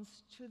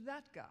response to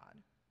that God,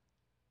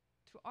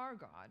 to our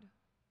God,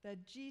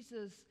 that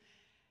Jesus,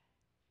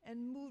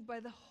 and moved by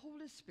the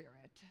Holy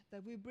Spirit,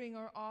 that we bring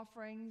our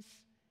offerings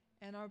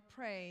and our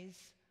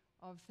praise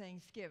of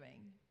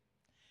thanksgiving.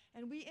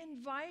 And we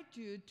invite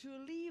you to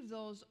leave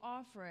those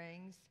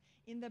offerings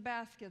in the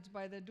baskets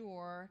by the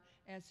door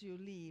as you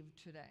leave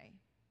today.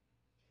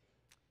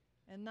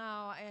 And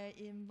now I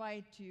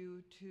invite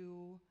you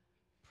to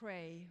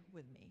pray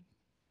with me.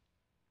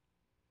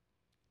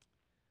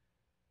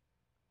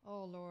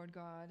 Oh Lord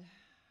God,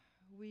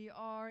 we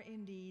are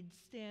indeed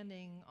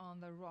standing on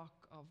the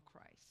rock of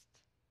Christ,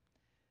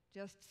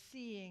 just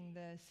seeing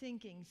the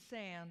sinking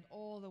sand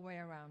all the way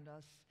around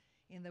us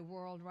in the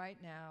world right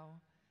now,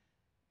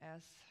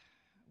 as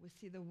we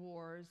see the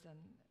wars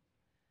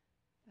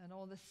and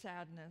all the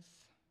sadness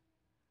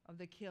of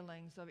the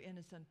killings of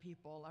innocent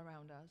people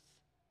around us.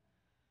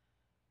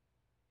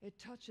 It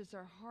touches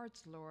our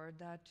hearts, Lord,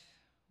 that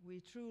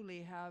we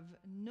truly have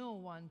no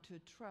one to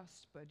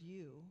trust but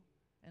you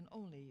and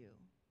only you.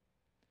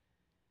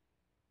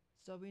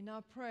 So we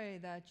now pray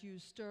that you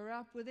stir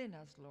up within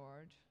us,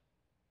 Lord,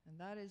 and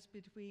that is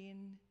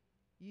between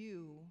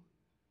you,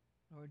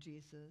 Lord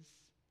Jesus,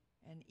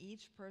 and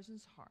each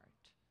person's heart,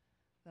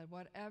 that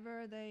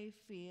whatever they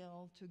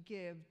feel to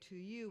give to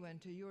you and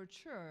to your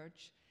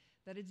church,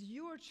 that it's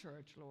your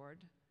church, Lord,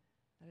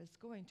 that is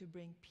going to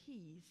bring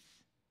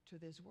peace to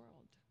this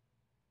world.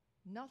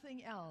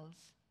 Nothing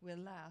else will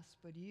last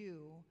but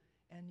you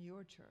and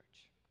your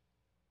church.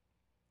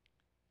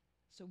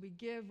 So we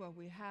give what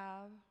we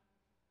have,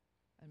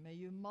 and may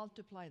you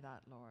multiply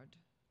that, Lord,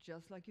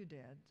 just like you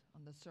did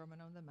on the Sermon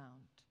on the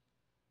Mount.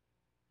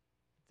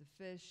 The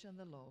fish and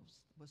the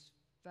loaves was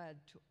fed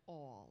to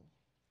all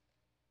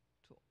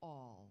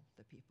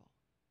the people.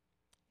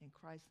 In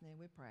Christ's name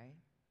we pray.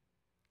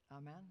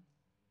 Amen.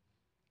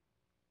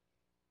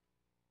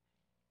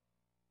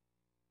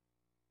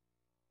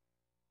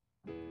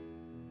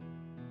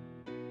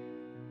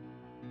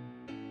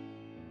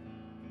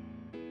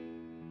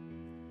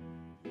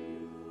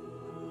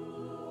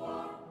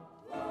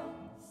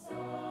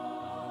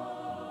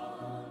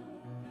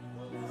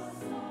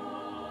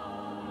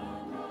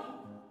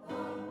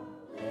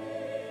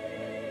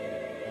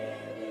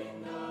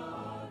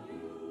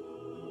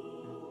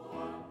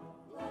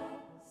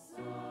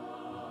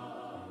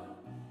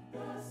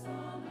 The Son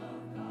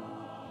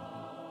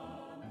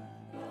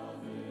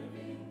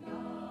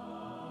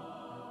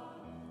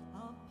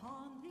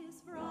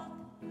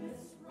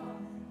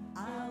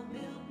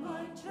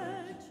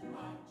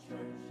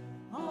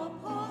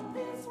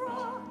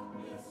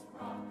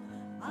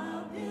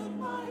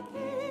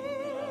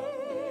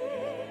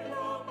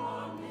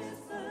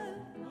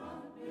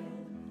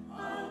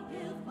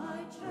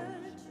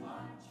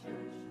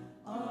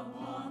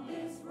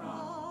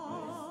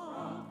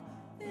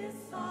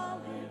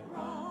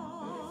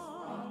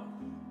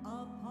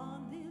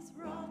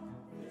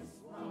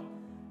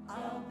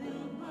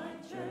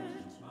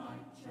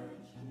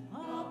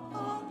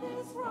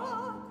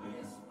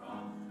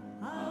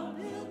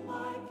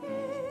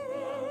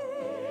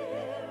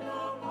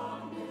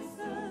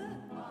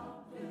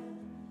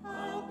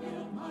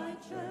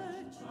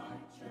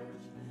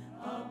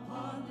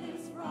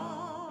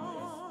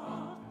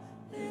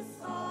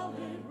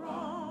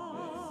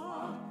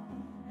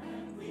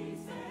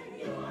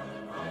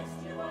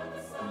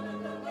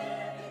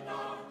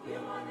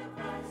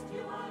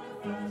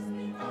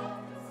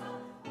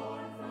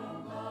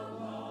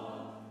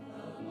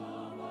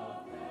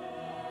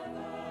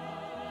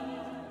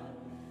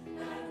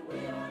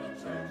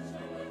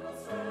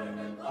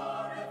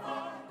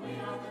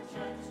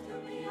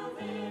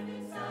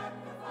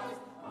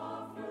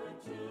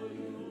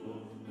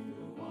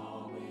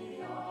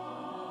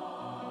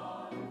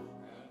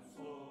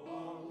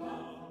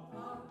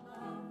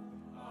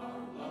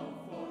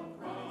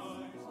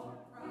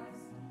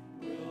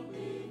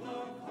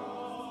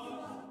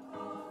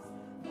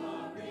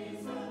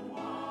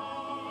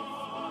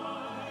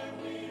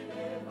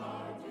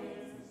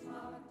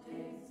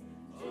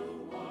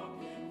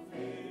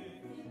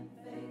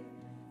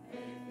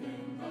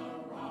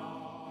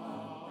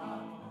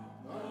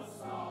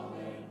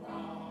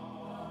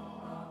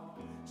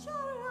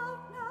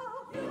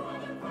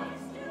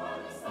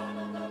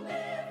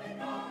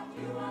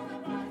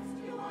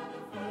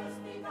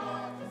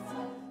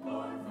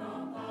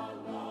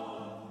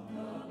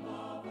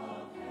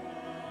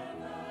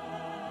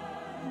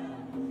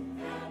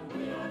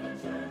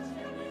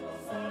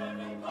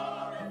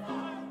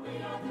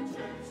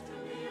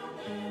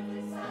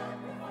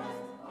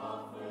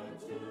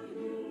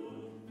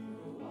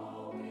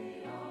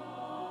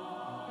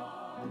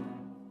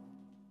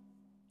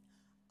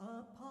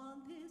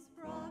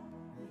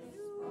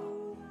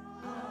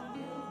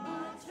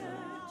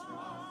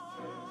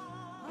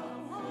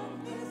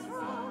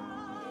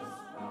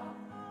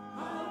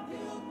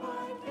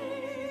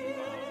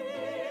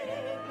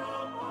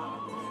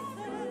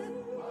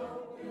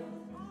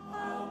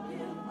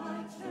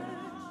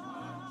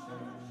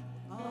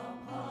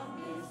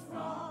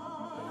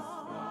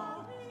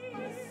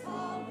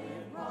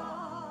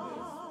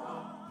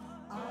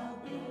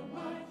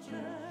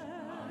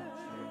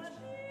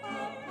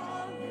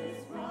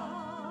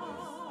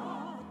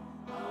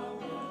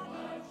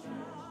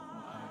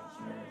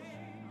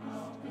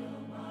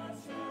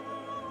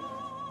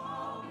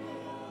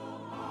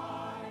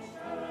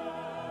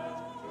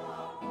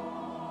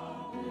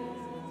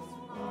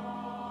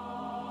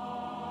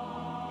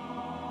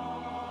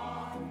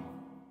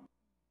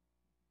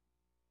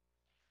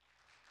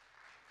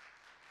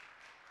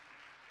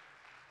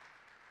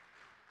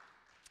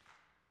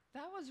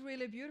was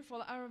really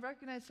beautiful. I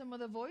recognize some of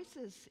the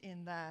voices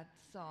in that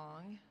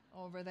song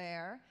over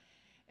there.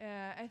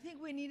 I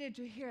think we needed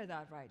to hear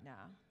that right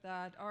now,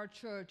 that our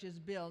church is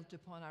built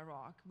upon a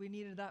rock. We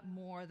needed that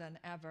more than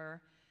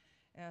ever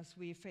as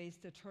we face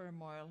the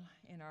turmoil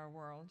in our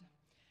world.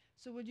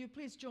 So would you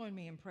please join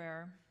me in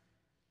prayer?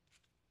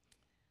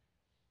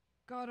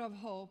 God of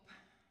hope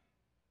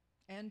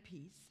and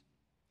peace,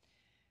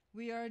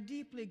 we are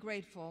deeply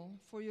grateful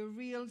for your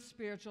real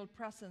spiritual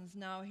presence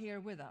now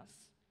here with us,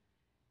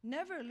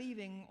 never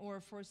leaving or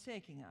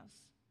forsaking us.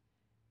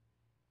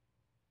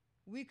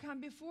 We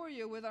come before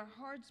you with our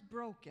hearts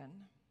broken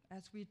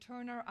as we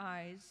turn our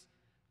eyes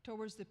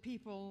towards the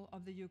people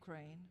of the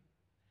Ukraine,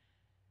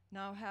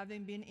 now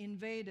having been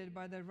invaded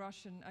by the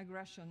Russian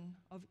aggression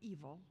of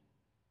evil.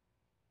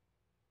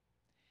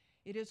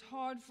 It is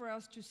hard for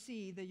us to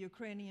see the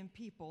Ukrainian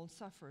people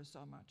suffer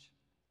so much.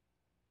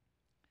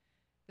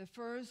 The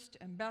first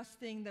and best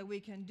thing that we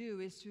can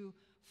do is to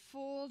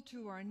fall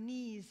to our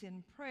knees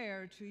in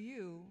prayer to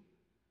you.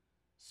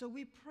 So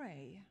we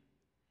pray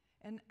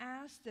and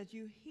ask that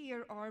you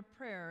hear our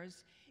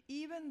prayers,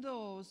 even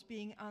those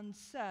being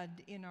unsaid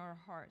in our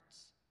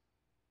hearts.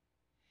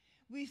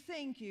 We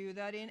thank you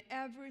that in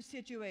every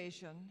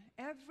situation,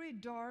 every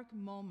dark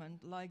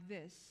moment like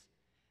this,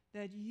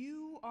 that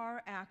you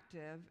are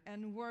active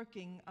and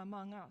working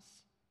among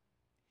us.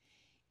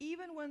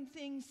 Even when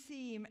things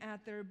seem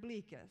at their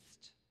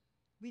bleakest,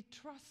 we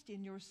trust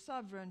in your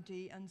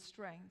sovereignty and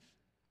strength.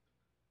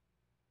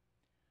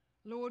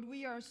 Lord,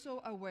 we are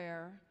so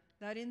aware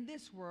that in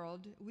this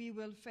world we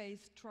will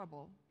face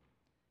trouble,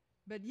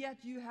 but yet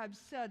you have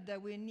said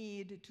that we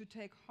need to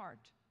take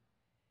heart,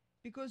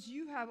 because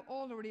you have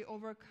already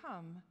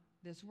overcome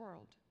this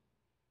world.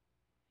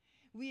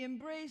 We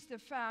embrace the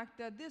fact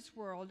that this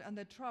world and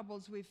the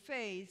troubles we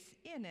face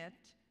in it,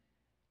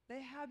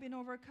 they have been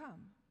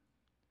overcome.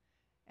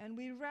 And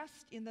we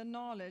rest in the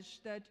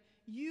knowledge that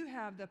you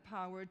have the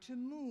power to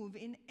move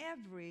in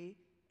every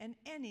and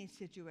any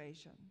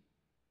situation.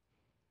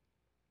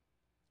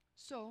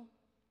 So,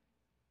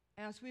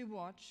 as we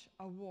watch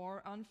a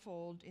war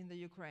unfold in the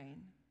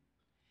Ukraine,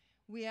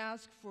 we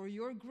ask for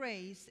your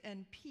grace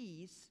and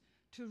peace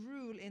to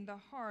rule in the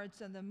hearts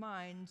and the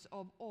minds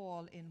of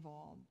all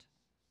involved.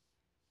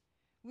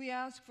 We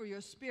ask for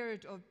your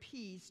spirit of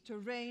peace to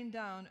rain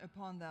down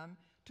upon them,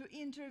 to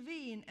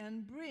intervene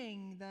and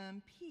bring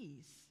them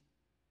peace.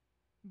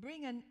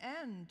 Bring an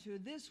end to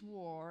this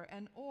war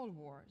and all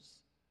wars.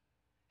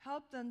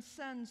 Help them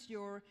sense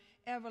your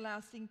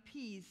everlasting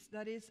peace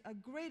that is a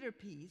greater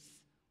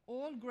peace,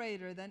 all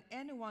greater than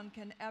anyone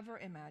can ever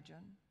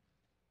imagine.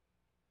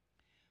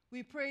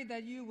 We pray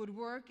that you would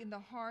work in the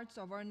hearts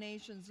of our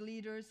nation's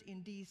leaders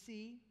in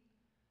D.C.,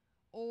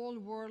 all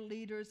world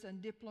leaders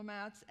and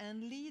diplomats,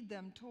 and lead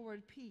them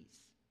toward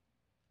peace.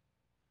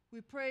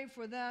 We pray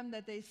for them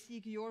that they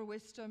seek your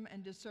wisdom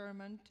and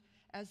discernment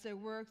as they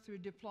work through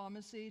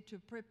diplomacy to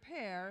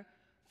prepare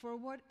for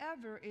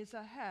whatever is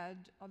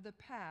ahead of the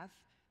path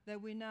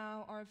that we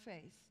now are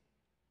faced.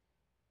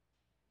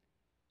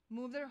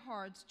 Move their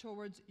hearts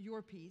towards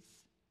your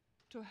peace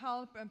to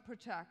help and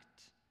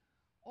protect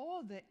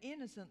all the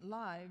innocent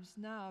lives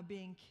now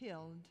being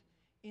killed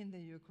in the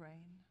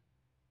Ukraine.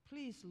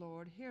 Please,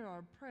 Lord, hear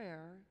our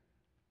prayer.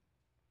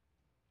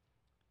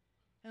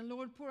 And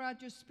Lord, pour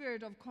out your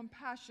spirit of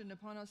compassion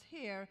upon us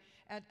here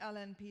at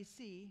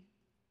LNPC.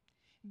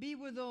 Be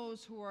with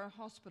those who are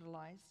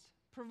hospitalized.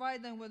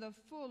 Provide them with a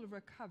full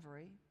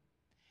recovery.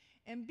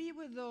 And be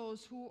with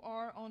those who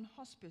are on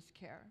hospice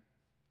care.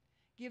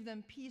 Give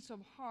them peace of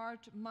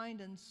heart,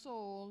 mind, and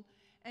soul,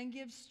 and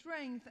give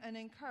strength and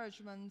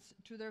encouragement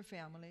to their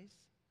families.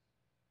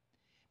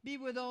 Be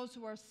with those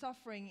who are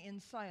suffering in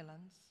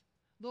silence,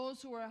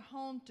 those who are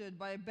haunted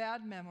by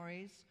bad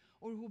memories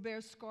or who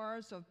bear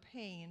scars of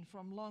pain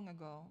from long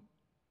ago.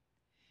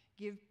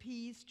 Give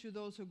peace to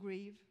those who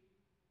grieve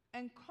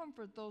and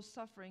comfort those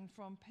suffering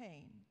from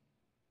pain.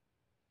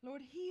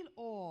 Lord, heal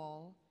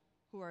all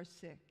who are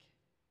sick,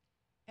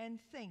 and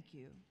thank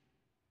you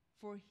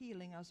for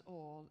healing us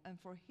all and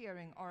for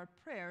hearing our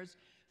prayers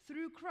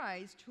through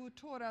Christ, who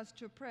taught us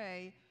to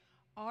pray,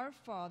 Our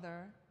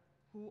Father,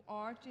 who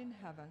art in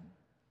heaven,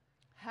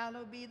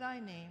 hallowed be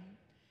thy name.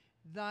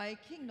 Thy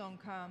kingdom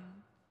come,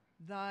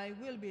 thy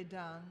will be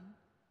done,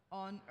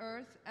 on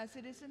earth as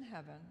it is in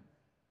heaven.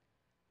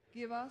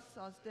 Give us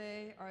this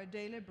day our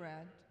daily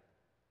bread,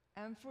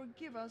 and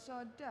forgive us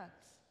our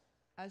debts,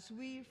 as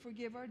we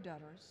forgive our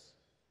debtors.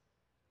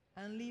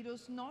 And lead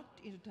us not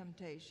into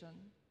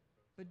temptation,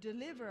 but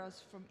deliver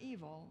us from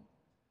evil.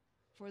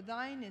 For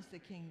thine is the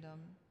kingdom,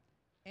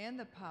 and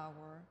the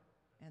power,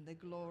 and the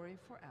glory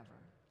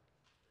forever.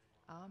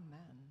 Amen.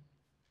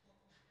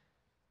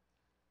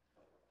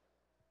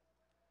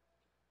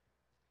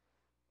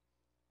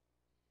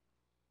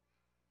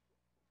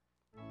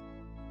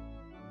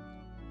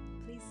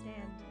 Please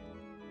stand,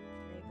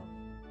 if you're able.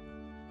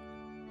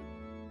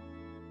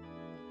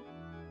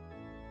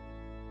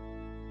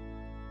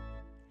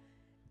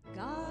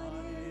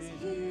 God is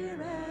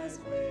here as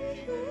we,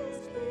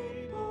 his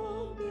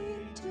people,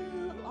 meet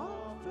to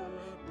offer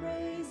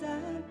praise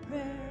and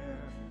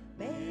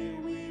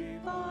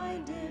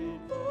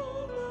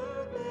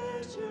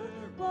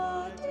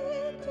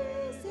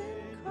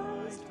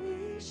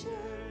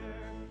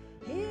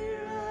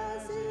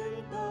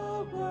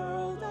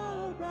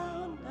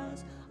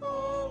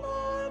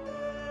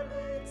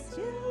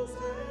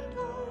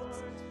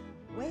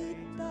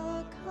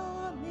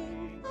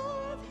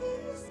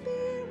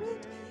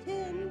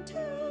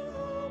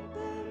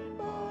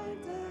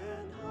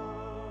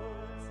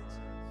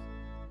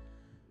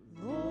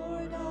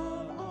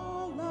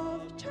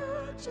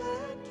such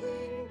a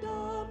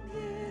kingdom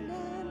in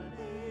an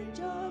age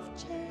of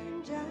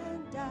change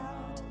and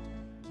doubt.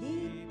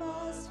 Keep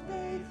us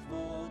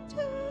faithful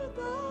to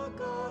the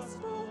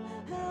gospel.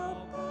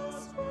 Help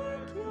us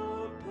work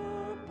your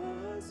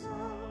purpose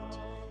out.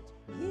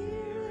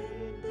 Here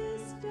in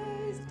this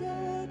day's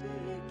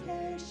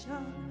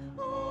dedication,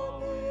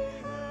 all we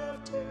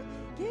have to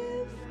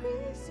give,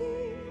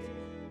 receive.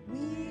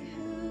 We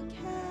who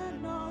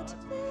cannot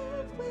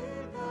live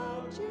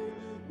without you,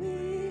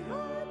 we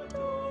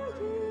adore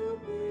you,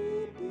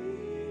 we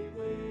believe.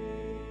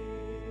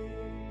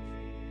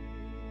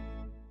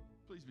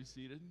 Please be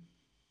seated.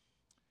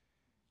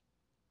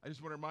 I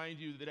just want to remind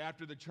you that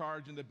after the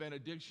charge and the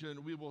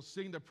benediction, we will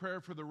sing the prayer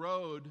for the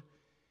road,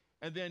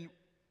 and then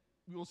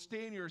we will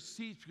stay in your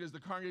seats because the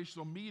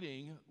congregational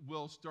meeting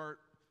will start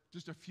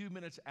just a few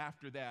minutes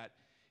after that.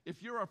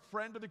 If you're a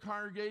friend of the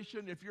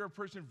congregation, if you're a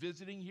person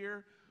visiting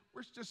here,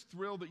 we're just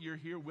thrilled that you're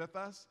here with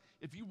us.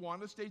 If you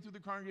want to stay through the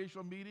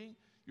congregational meeting,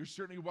 you're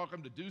certainly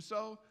welcome to do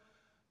so.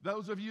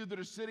 Those of you that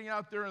are sitting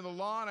out there in the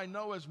lawn, I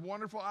know it's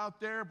wonderful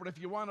out there, but if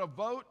you want to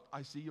vote,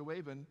 I see you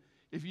waving.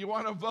 If you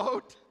want to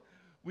vote,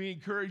 we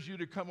encourage you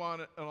to come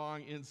on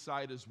along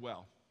inside as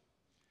well.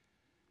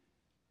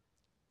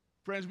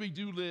 Friends, we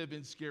do live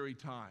in scary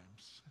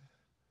times.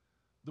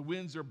 The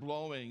winds are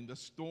blowing, the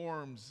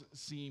storms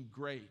seem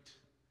great.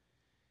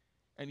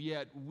 And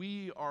yet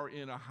we are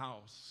in a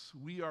house,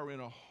 we are in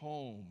a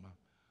home,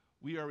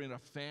 we are in a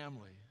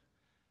family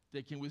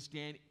that can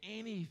withstand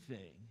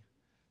anything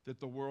that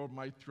the world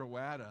might throw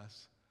at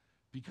us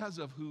because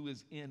of who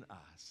is in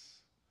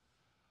us.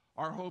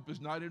 Our hope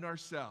is not in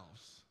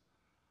ourselves.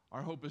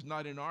 Our hope is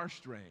not in our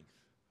strength.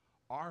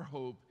 Our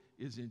hope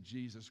is in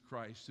Jesus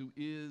Christ, who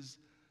is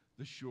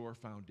the sure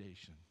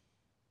foundation.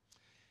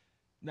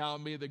 Now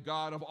may the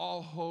God of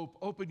all hope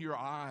open your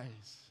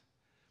eyes.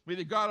 May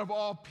the God of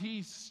all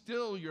peace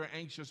still your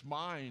anxious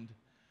mind.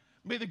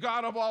 May the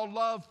God of all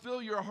love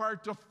fill your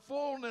heart to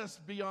fullness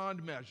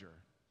beyond measure.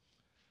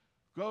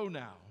 Go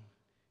now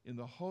in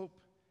the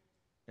hope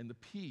and the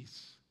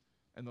peace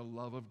and the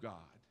love of God.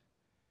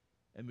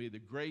 And may the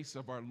grace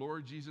of our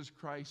Lord Jesus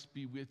Christ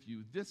be with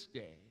you this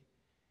day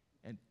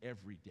and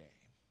every day.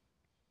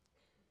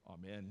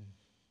 Amen.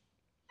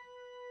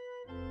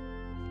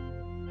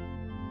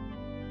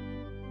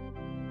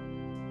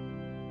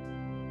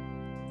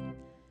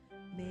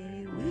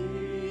 May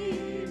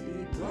we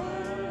be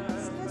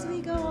blessed as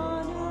we go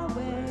on our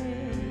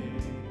way.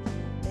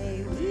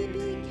 May we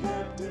be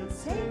kept in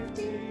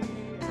safety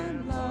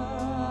and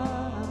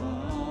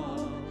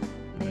love.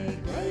 May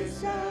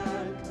grace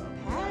and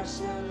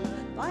compassion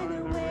find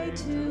their way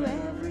to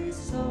every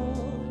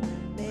soul.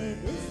 May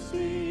this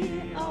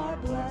be our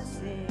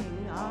blessing.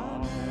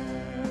 Amen.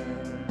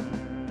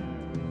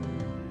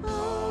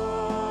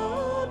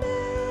 Amen.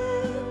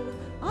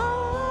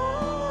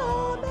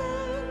 Amen.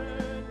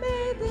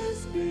 May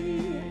this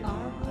be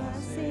our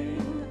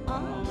blessing.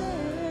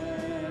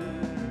 Amen.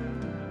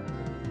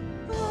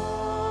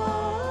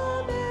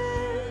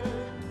 Amen.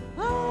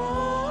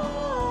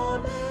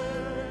 Amen.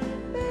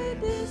 May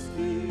this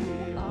be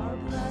our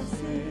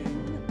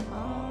blessing.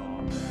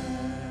 Amen.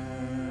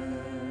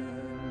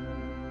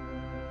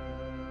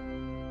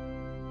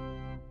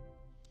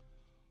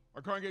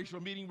 Our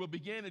congregational meeting will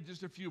begin in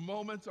just a few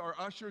moments. Our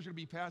ushers are going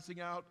to be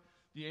passing out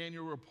the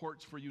annual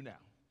reports for you now.